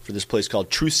Chicago for this place called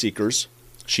Truth Seekers.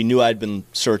 She knew I'd been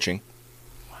searching.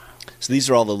 So these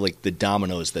are all the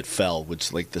dominoes that fell, which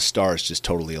the stars just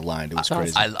totally aligned. It was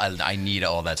crazy. I need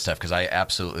all that stuff because I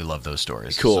absolutely love those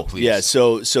stories. Cool. So please. Yeah.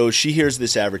 So she hears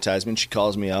this advertisement. She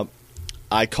calls me up.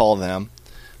 I call them.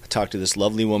 I talk to this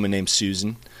lovely woman named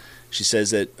Susan. She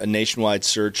says that a nationwide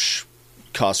search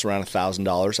costs around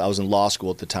 $1,000. I was in law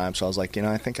school at the time, so I was like,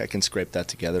 I think I can scrape that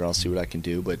together. I'll see what I can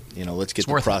do. But let's get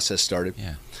the worth it. process started.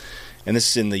 Yeah. And this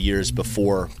is in the years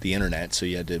before the internet, so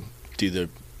you had to do the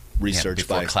research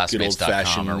before by good classmates.com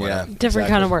old-fashioned or whatever. Different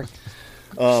kind of work.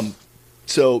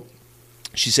 So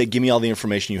she said, give me all the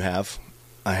information you have.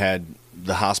 I had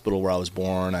the hospital where I was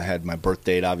born. I had my birth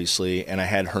date, obviously, and I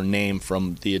had her name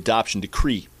from the adoption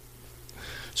decree.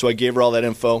 So I gave her all that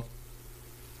info.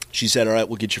 She said, all right,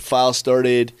 we'll get your file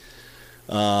started.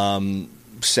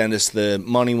 Send us the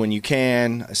money when you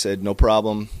can. I said, no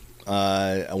problem.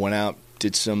 I went out,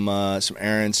 did some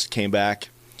errands, came back.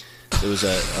 There was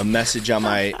a message on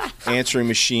my answering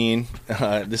machine.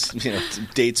 This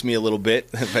dates me a little bit.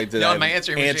 The fact that No, I have my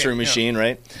answering machine,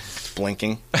 right? It's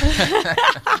blinking.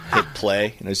 Hit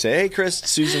play, and I say, "Hey, Chris,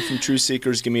 Susan from True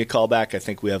Seekers, give me a call back. I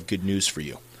think we have good news for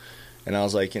you." And I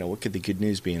was like, what could the good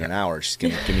news be in an hour? She's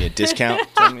going to give me a discount.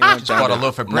 Just bought a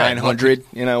loaf of bread. 900,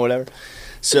 whatever.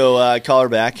 So I call her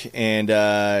back,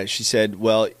 and she said,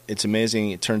 well, it's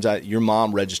amazing. It turns out your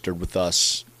mom registered with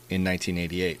us in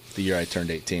 1988, the year I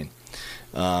turned 18.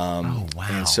 Oh, wow.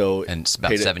 And so and it's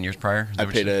about 7 years prior? Is that I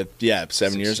what paid you-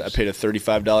 7 years. I paid a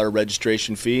 $35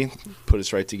 registration fee, put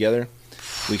us right together.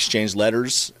 We exchanged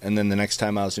letters, and then the next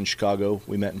time I was in Chicago,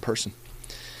 we met in person.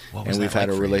 What was And we've that had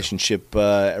like a for you? relationship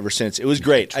ever since. It was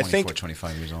great. 24,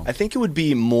 25 years old. I think it would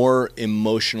be more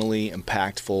emotionally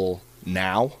impactful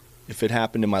now if it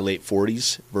happened in my late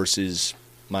 40s versus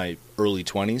my early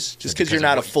 20s. Just because because you're of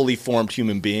not a what- fully formed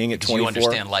human being at Because you 24.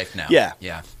 understand life now. Yeah.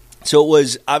 Yeah. So it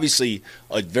was obviously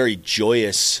a very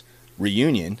joyous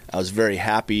reunion. I was very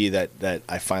happy that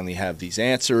I finally have these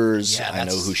answers. Yeah, I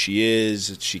know who she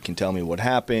is. She can tell me what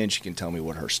happened. She can tell me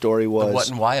what her story was. The what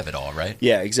and why of it all, right?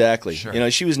 Yeah, exactly. Sure. You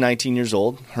know, she was 19 years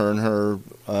old. Her and her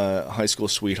high school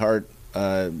sweetheart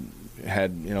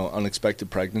had, you know,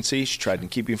 unexpected pregnancy. She tried to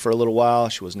keep me for a little while.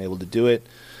 She wasn't able to do it.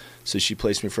 So she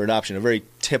placed me for adoption. A very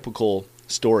typical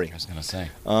story. I was going to say.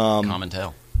 Common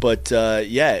tale. But, I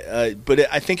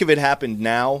think if it happened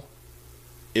now,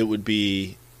 it would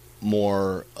be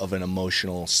more of an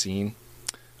emotional scene.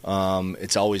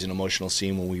 It's always an emotional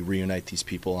scene when we reunite these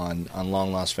people on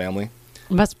Long Lost Family.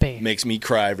 Must be. It makes me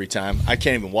cry every time. I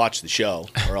can't even watch the show,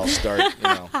 or I'll start, you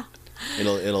know,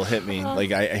 it'll hit me.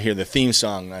 Like I hear the theme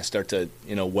song and I start to,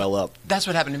 you know, well up. That's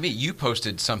what happened to me. You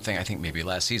posted something, I think maybe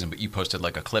last season, but you posted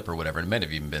like a clip or whatever. It might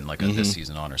have even been like a this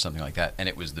season on or something like that. And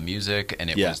it was the music and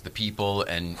it was the people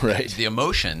and the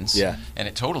emotions. Yeah. And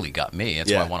it totally got me.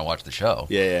 That's why I want to watch the show.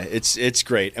 Yeah. It's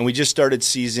great. And we just started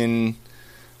season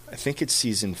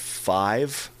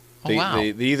 5. Wow.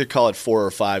 They either call it 4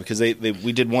 or 5 because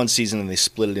we did one season and they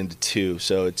split it into 2.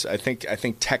 So it's I think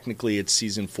technically it's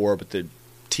season 4, but the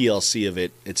TLC of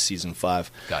it's season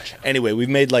 5. Gotcha. Anyway, we've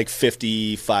made like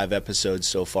 55 episodes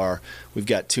so far. We've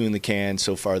got 2 in the can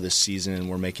so far this season, and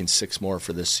we're making 6 more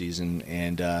for this season.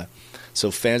 And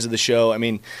so fans of the show, I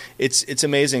mean, it's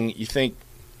amazing. You think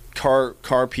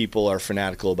car people are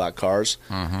fanatical about cars.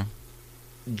 Mm-hmm.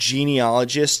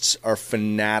 Genealogists are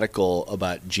fanatical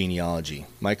about genealogy.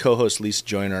 My co-host Lisa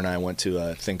Joyner and I went to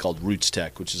a thing called Roots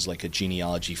Tech, which is like a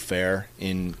genealogy fair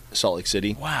in Salt Lake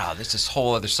City. Wow, there's this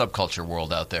whole other subculture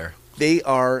world out there. They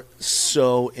are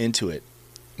so into it.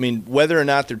 I mean, whether or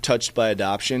not they're touched by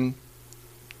adoption,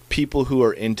 people who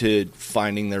are into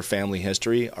finding their family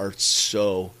history are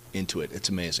so into it. It's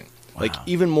amazing. Wow. Like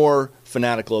even more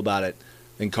fanatical about it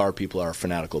than car people are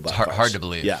fanatical about cars. Hard to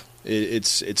believe. Yeah.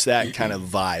 It's that kind of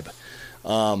vibe.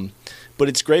 But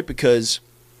it's great because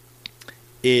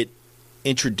it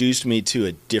introduced me to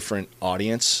a different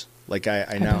audience. Like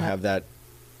I now have that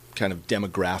kind of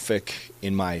demographic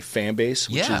in my fan base,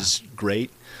 which is great.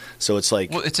 So it's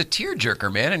like... Well, it's a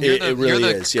tearjerker, man, and you're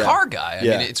the is, car guy. I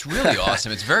mean, it's really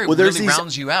awesome. It's very, really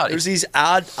rounds you out. There's these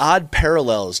odd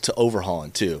parallels to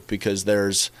Overhauling, too, because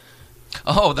there's...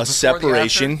 a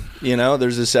separation, you know,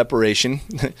 there's a separation.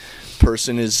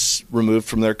 Person is removed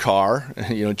from their car,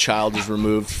 you know, child is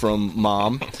removed from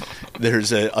mom.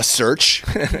 There's a search.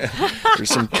 There's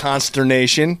some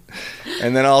consternation.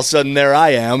 And then all of a sudden there I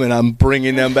am, and I'm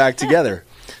bringing them back together.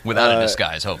 Without a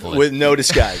disguise, hopefully. With no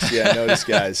disguise. Yeah, no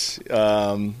disguise.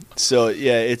 So,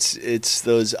 yeah, it's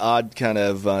those odd kind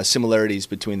of similarities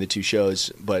between the two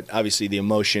shows. But obviously the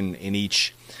emotion in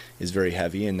each is very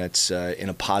heavy, and that's in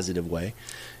a positive way.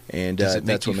 And does it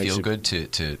make that's you what makes feel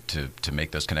it good to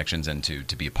make those connections and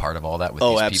to be a part of all that with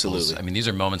Oh, these absolutely. people? I mean, these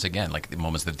are moments, again, like the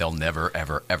moments that they'll never,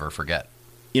 ever, ever forget.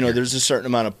 You know, there's a certain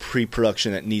amount of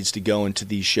pre-production that needs to go into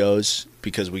these shows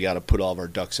because we got to put all of our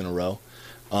ducks in a row.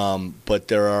 But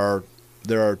there are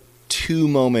 2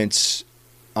 moments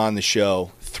on the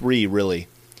show, 3 really,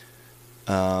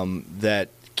 that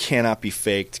cannot be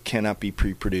faked, cannot be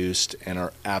pre-produced, and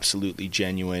are absolutely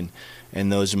genuine.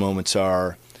 And those moments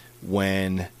are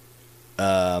when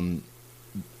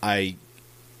I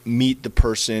meet the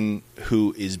person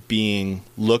who is being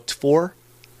looked for.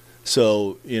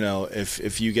 So, you know,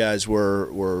 if you guys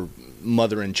were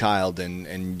mother and child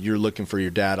and you're looking for your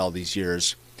dad all these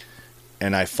years,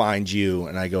 and I find you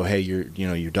and I go, hey,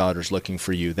 your daughter's looking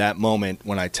for you. That moment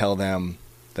when I tell them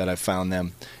that I found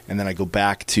them, and then I go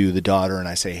back to the daughter and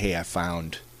I say, hey, I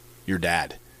found your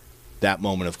dad. That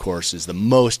moment, of course, is the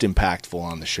most impactful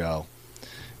on the show.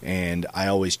 And I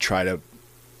always try to,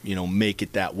 you know, make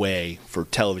it that way for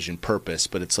television purpose,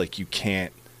 but it's like you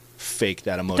can't fake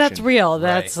that emotion. That's real.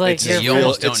 That's Right. like It's your you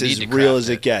almost don't it's need as to real craft as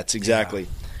it. it gets, exactly. Yeah.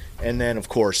 And then, of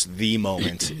course, the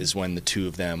moment is when the two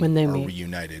of them When they are meet.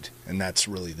 reunited, and that's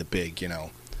really the big, you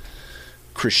know,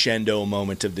 crescendo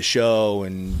moment of the show.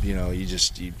 And you know, you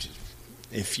just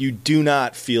if you do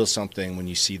not feel something when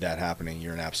you see that happening,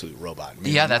 you're an absolute robot. I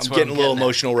mean, Yeah, that's I'm what getting I'm a little getting at.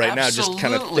 emotional right now, just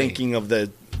kind of Absolutely. thinking of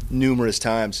the numerous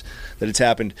times that it's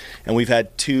happened. And we've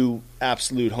had 2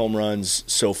 absolute home runs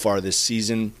so far this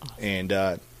season, and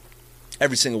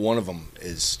every single one of them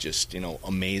is just, you know,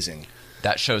 amazing.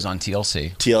 That show's on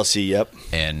TLC, TLC, yep.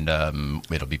 and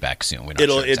it'll be back soon. We're not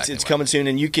sure exactly It's when. coming soon,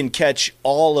 and you can catch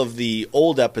all of the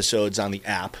old episodes on the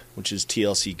app, which is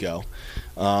TLC Go,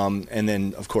 and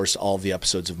then of course all of the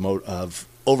episodes of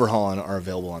Overhauling are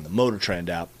available on the Motor Trend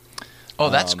app. Oh,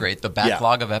 that's great. The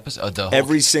backlog of episodes. The whole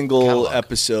Every single catalog.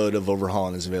 episode of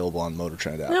Overhauling is available on Motor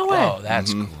Trend app. No way. Oh,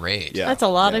 that's great. Yeah. That's a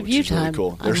lot of which you is really time.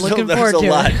 cool. I'm There's looking there's forward a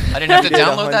to lot. it. I didn't have to Did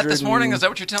download that this 100 morning. Is that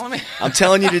what you're telling me? I'm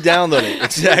telling you to download it.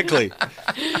 Exactly.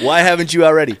 Why haven't you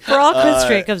already? For all Chris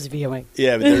Jacobs viewing.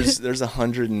 Yeah, but there's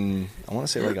 100 and I want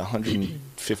to say like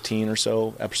 115 or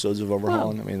so episodes of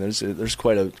Overhauling. I mean, there's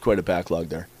quite a backlog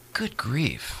there. Good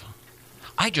grief.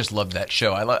 I just love that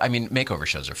show. I mean, makeover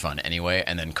shows are fun anyway,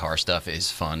 and then car stuff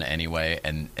is fun anyway.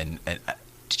 And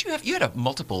did you had a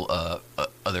multiple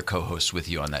other co-hosts with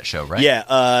you on that show, right?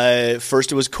 Yeah.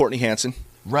 First it was Courtney Hansen.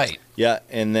 Right. Yeah,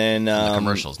 and then The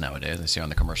commercials nowadays. I see her on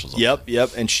the commercials. All the time. Yep.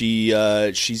 And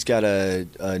she's got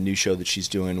a new show that she's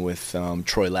doing with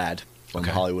Troy Ladd from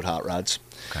Okay. Hollywood Hot Rods.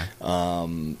 Okay.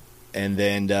 And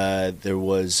then there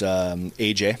was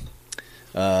AJ.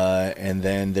 And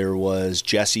then there was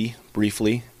Jesse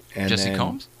briefly. And Jesse then,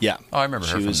 Combs? Yeah. Oh, I remember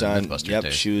her She from was the on. Mythbusters Yep,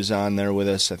 days. she was on there with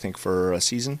us, I think, for a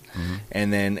season. Mm-hmm.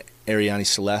 And then Ariane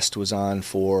Celeste was on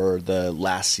for the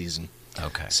last season.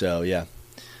 Okay. So yeah.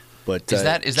 But Is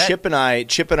that- Chip and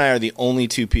I are the only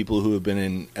two people who have been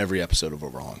in every episode of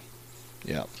Overhauling.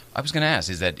 Yeah. I was going to ask,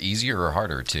 is that easier or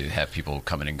harder to have people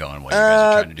coming and going while you guys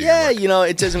are trying to do your Yeah, work? you know,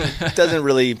 it doesn't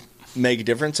really make a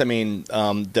difference. I mean,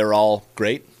 they're all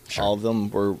great. Sure. All of them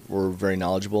were very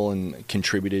knowledgeable and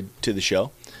contributed to the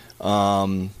show.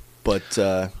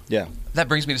 Yeah. That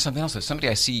brings me to something else. Somebody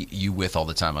I see you with all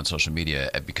the time on social media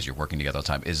because you're working together all the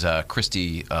time is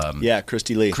Christy. Yeah,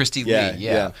 Christy Lee. Christy Yeah, Lee.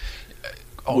 Yeah.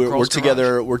 All We're Girls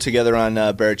together. We're together on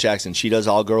Barrett Jackson. She does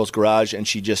All Girls Garage, and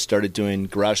she just started doing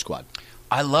Garage Squad.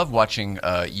 I love watching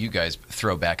you guys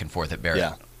throw back and forth at Barrett.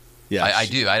 Yeah, yeah. I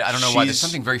do. I don't know why. There's she's-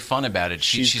 something very fun about it.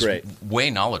 she's great. way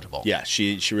knowledgeable. Yeah,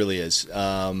 she really is.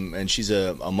 And she's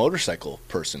a motorcycle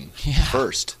person Yeah.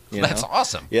 first. You That's know?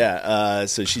 awesome. Yeah,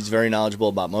 so she's very knowledgeable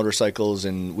about motorcycles,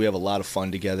 and we have a lot of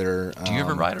fun together. Do you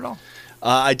ever ride at all?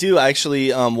 I do.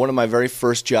 Actually, one of my very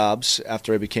first jobs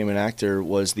after I became an actor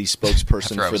was the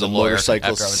spokesperson After I for was the a lawyer,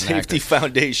 Motorcycle after I was an Safety actor.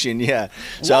 Foundation. Yeah.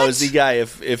 So I was What? the guy.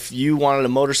 If you wanted a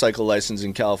motorcycle license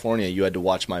in California, you had to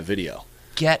watch my video.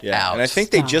 Get Yeah. out. And I think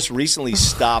they Stop. just recently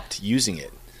stopped using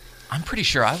it. I'm pretty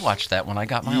sure I watched that when I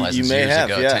got my You license may years have,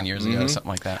 ago, yeah. 10 years ago, Mhm. something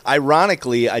like that.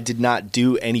 Ironically, I did not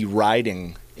do any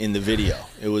riding in the video.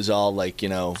 It was all like,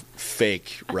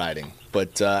 fake riding.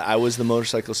 But I was the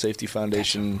Motorcycle Safety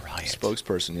Foundation That's a riot.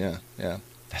 spokesperson. Yeah.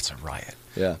 That's a riot.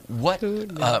 Yeah. What?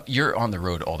 You're on the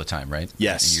road all the time, right?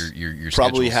 Yes. Your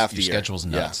Probably schedule's- half the your year. schedule's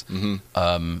nuts. Yeah.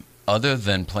 Mm-hmm. Other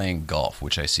than playing golf,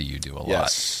 which I see you do a lot,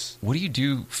 Yes. what do you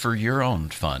do for your own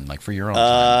fun, like for your own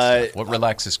time? And stuff? What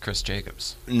relaxes Chris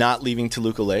Jacobs? Not leaving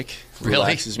Toluca Lake Really?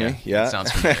 relaxes me. Yeah, Yeah.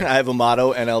 sounds familiar. I have a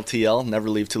motto, NLTL, never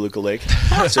leave Toluca Lake.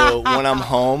 So when I'm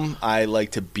home, I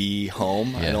like to be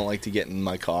home. I Yeah. don't like to get in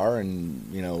my car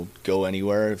and, go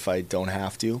anywhere if I don't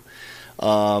have to.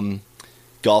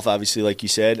 Golf, obviously, like you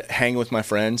said. Hang with my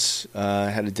friends. I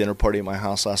had a dinner party at my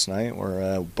house last night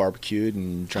where barbecued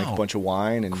and drank Oh, a bunch of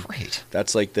wine. And Great.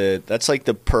 that's like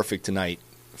the perfect night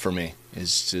for me,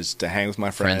 is just to hang with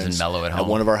my friends, Friends and mellow at home.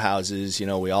 one of our houses.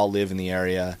 We all live in the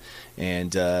area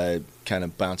and kind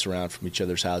of bounce around from each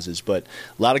other's houses. But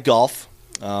a lot of golf.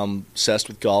 Obsessed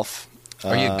with golf.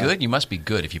 Are you good? You must be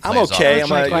good if you play I'm as okay.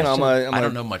 often. I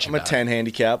don't know much I'm a about 10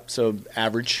 handicap, so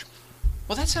average.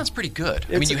 Well, that sounds pretty good.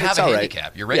 I mean, you It's have a all right.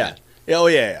 handicap. You're rated. Yeah. Oh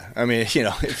yeah. I mean, if you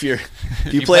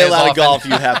you play play a lot as of golf,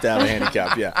 often. you have to have a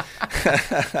handicap. Yeah.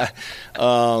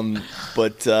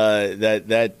 But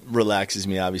that relaxes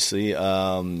me, obviously.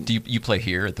 Do you play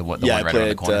here at the one I right play around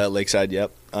the at corner? Lakeside.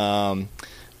 Yep.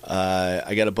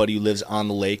 I got a buddy who lives on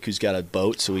the lake who's got a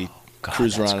boat, so we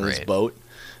cruise that's around in his great. boat.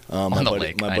 On the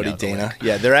lake. My I buddy know the Dana. lake.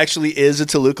 Yeah, there actually is a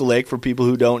Toluca Lake for people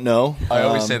who don't know. I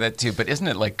always say that too, but isn't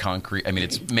it like concrete? I mean,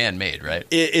 it's man-made, right?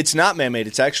 It's not man-made.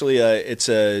 It's actually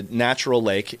a natural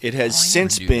lake. It has Oh, I never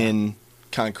since knew been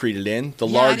concreted in. The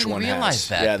Yeah, I large didn't one realize has.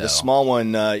 that, Yeah, though. the small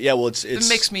one. It's It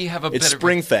makes me have a it's better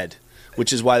spring-fed,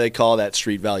 which is why they call that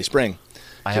street Valley Spring.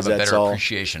 I have 'Cause a that's better all-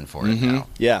 appreciation for it now.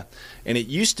 Yeah, and it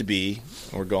used to be.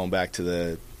 We're going back to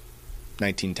the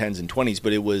 1910s and 20s,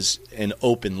 but it was an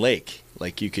open lake.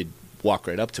 Like you could walk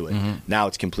right up to it. Mm-hmm. Now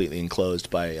it's completely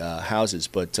enclosed by houses.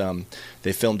 But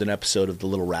they filmed an episode of The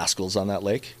Little Rascals on that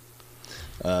lake.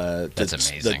 That's The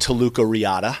amazing. Toluca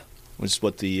Regatta, which is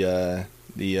what the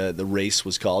race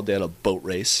was called. They had a boat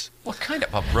race. What kind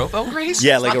of a rowboat race?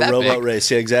 Yeah, It's like not a that rowboat big.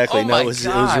 race. Yeah, exactly. Oh No, my it was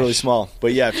really gosh. small.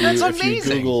 But yeah, That's if you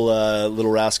amazing. Google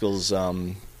Little Rascals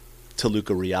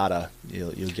Toluca Regatta,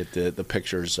 you'll get the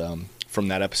pictures from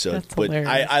that episode. That's But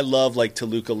hilarious. I love like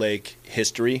Toluca Lake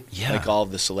history, Yeah. like all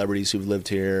of the celebrities who've lived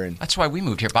here and That's why we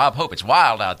moved here. Bob Hope. It's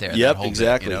wild out there. that Yep, whole bit,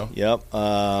 exactly. you know? Yep.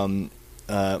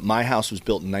 my house was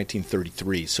built in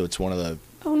 1933, so it's one of the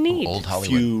Oh, neat. Old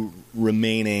Hollywood. few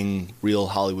remaining real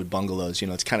Hollywood bungalows. You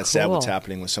know, it's kind of sad what's Cool.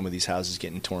 happening with some of these houses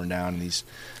getting torn down and these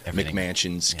Everything.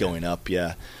 McMansions Yeah. going up.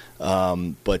 Yeah,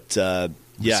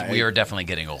 yeah, We are definitely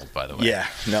getting old, by the way. yeah,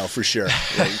 no, for sure.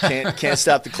 Yeah, you can't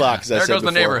stop the clock. As I There said goes the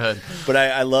before. neighborhood. But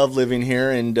I love living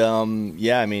here, and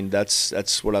yeah, I mean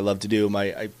that's what I love to do.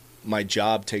 My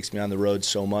job takes me on the road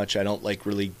so much. I don't like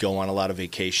really go on a lot of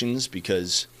vacations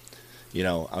because, you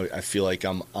know, I feel like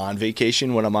I'm on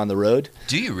vacation when I'm on the road.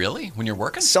 Do you really? When you're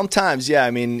working? Sometimes, yeah. I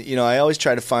mean, you know, I always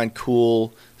try to find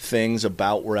cool things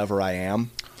about wherever I am.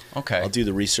 Okay. I'll do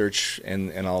the research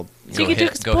and I'll. So you Go get to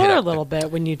hit- go explore hit a up little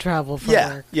bit when you travel for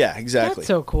Yeah, work. yeah, exactly. That's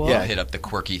so cool. Yeah. Hit up the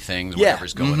quirky things, Yeah.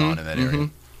 whatever's going on in that area.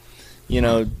 You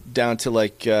know, down to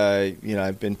like, you know,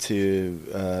 I've been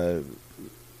to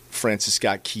Francis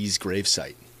Scott Key's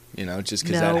gravesite, you know, just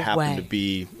because No that happened way. to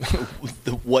be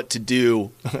what to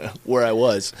do where I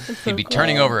was, He'd be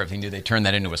turning over if he knew they turned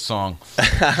that into a song.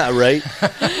 right?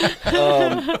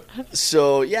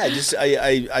 So, yeah, just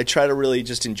I try to really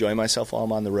just enjoy myself while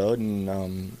I'm on the road.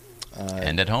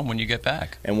 And at home when you get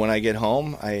back. And when I get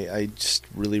home, I just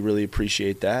really, really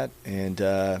appreciate that. And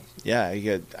yeah,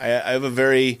 I have a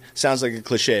very, sounds like a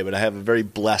cliche, but I have a very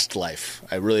blessed life.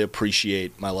 I really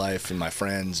appreciate my life and my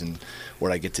friends and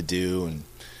what I get to do, and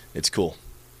it's cool.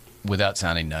 Without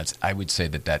sounding nuts, I would say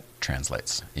that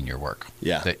translates in your work.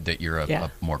 Yeah. That you're Yeah.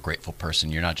 a more grateful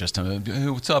person. You're not just, hey,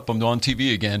 what's up? I'm on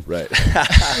TV again. Right.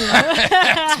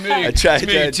 It's me. I tried,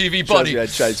 It's me, TV trust buddy. me, I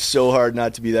tried so hard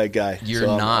not to be that guy. You're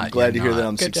so not, I'm glad you're to hear that not.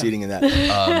 I'm Good job. succeeding in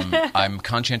that. I'm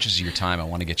conscientious of your time. I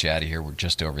want to get you out of here. We're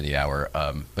just over the hour.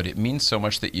 But it means so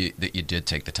much that you did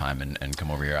take the time and come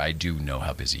over here. I do know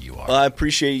how busy you are. Well, I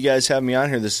appreciate you guys having me on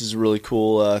here. This is a really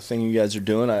cool thing you guys are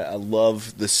doing. I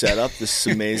love the setup. This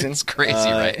is amazing. It's crazy,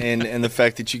 right? And the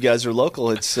fact that you guys are local,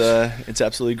 it's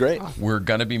absolutely great. We're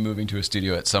going to be moving to a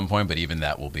studio at some point, but even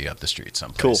that will be up the street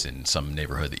someplace in some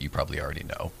neighborhood that you probably already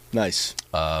know. Nice.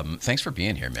 Thanks for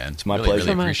being here, man. It's my really, pleasure.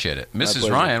 Really So much. appreciate it. My Mrs.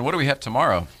 pleasure. Ryan, what do we have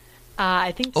tomorrow?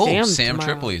 I think Sam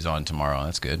tomorrow. Tripoli's on tomorrow.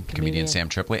 That's good. Comedian Comedian. Sam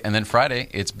Tripoli. And then Friday,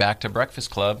 it's back to Breakfast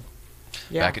Club.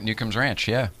 Yeah. Back at Newcomb's Ranch,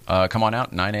 yeah. Come on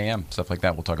out, 9 a.m., stuff like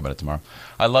that. We'll talk about it tomorrow.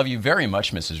 I love you very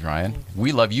much, Mrs. Ryan.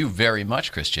 We love you very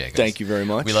much, Chris Jacobs. Thank you very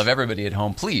much. We love everybody at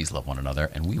home. Please love one another,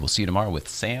 and we will see you tomorrow with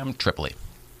Sam Tripoli.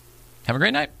 Have a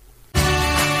great night.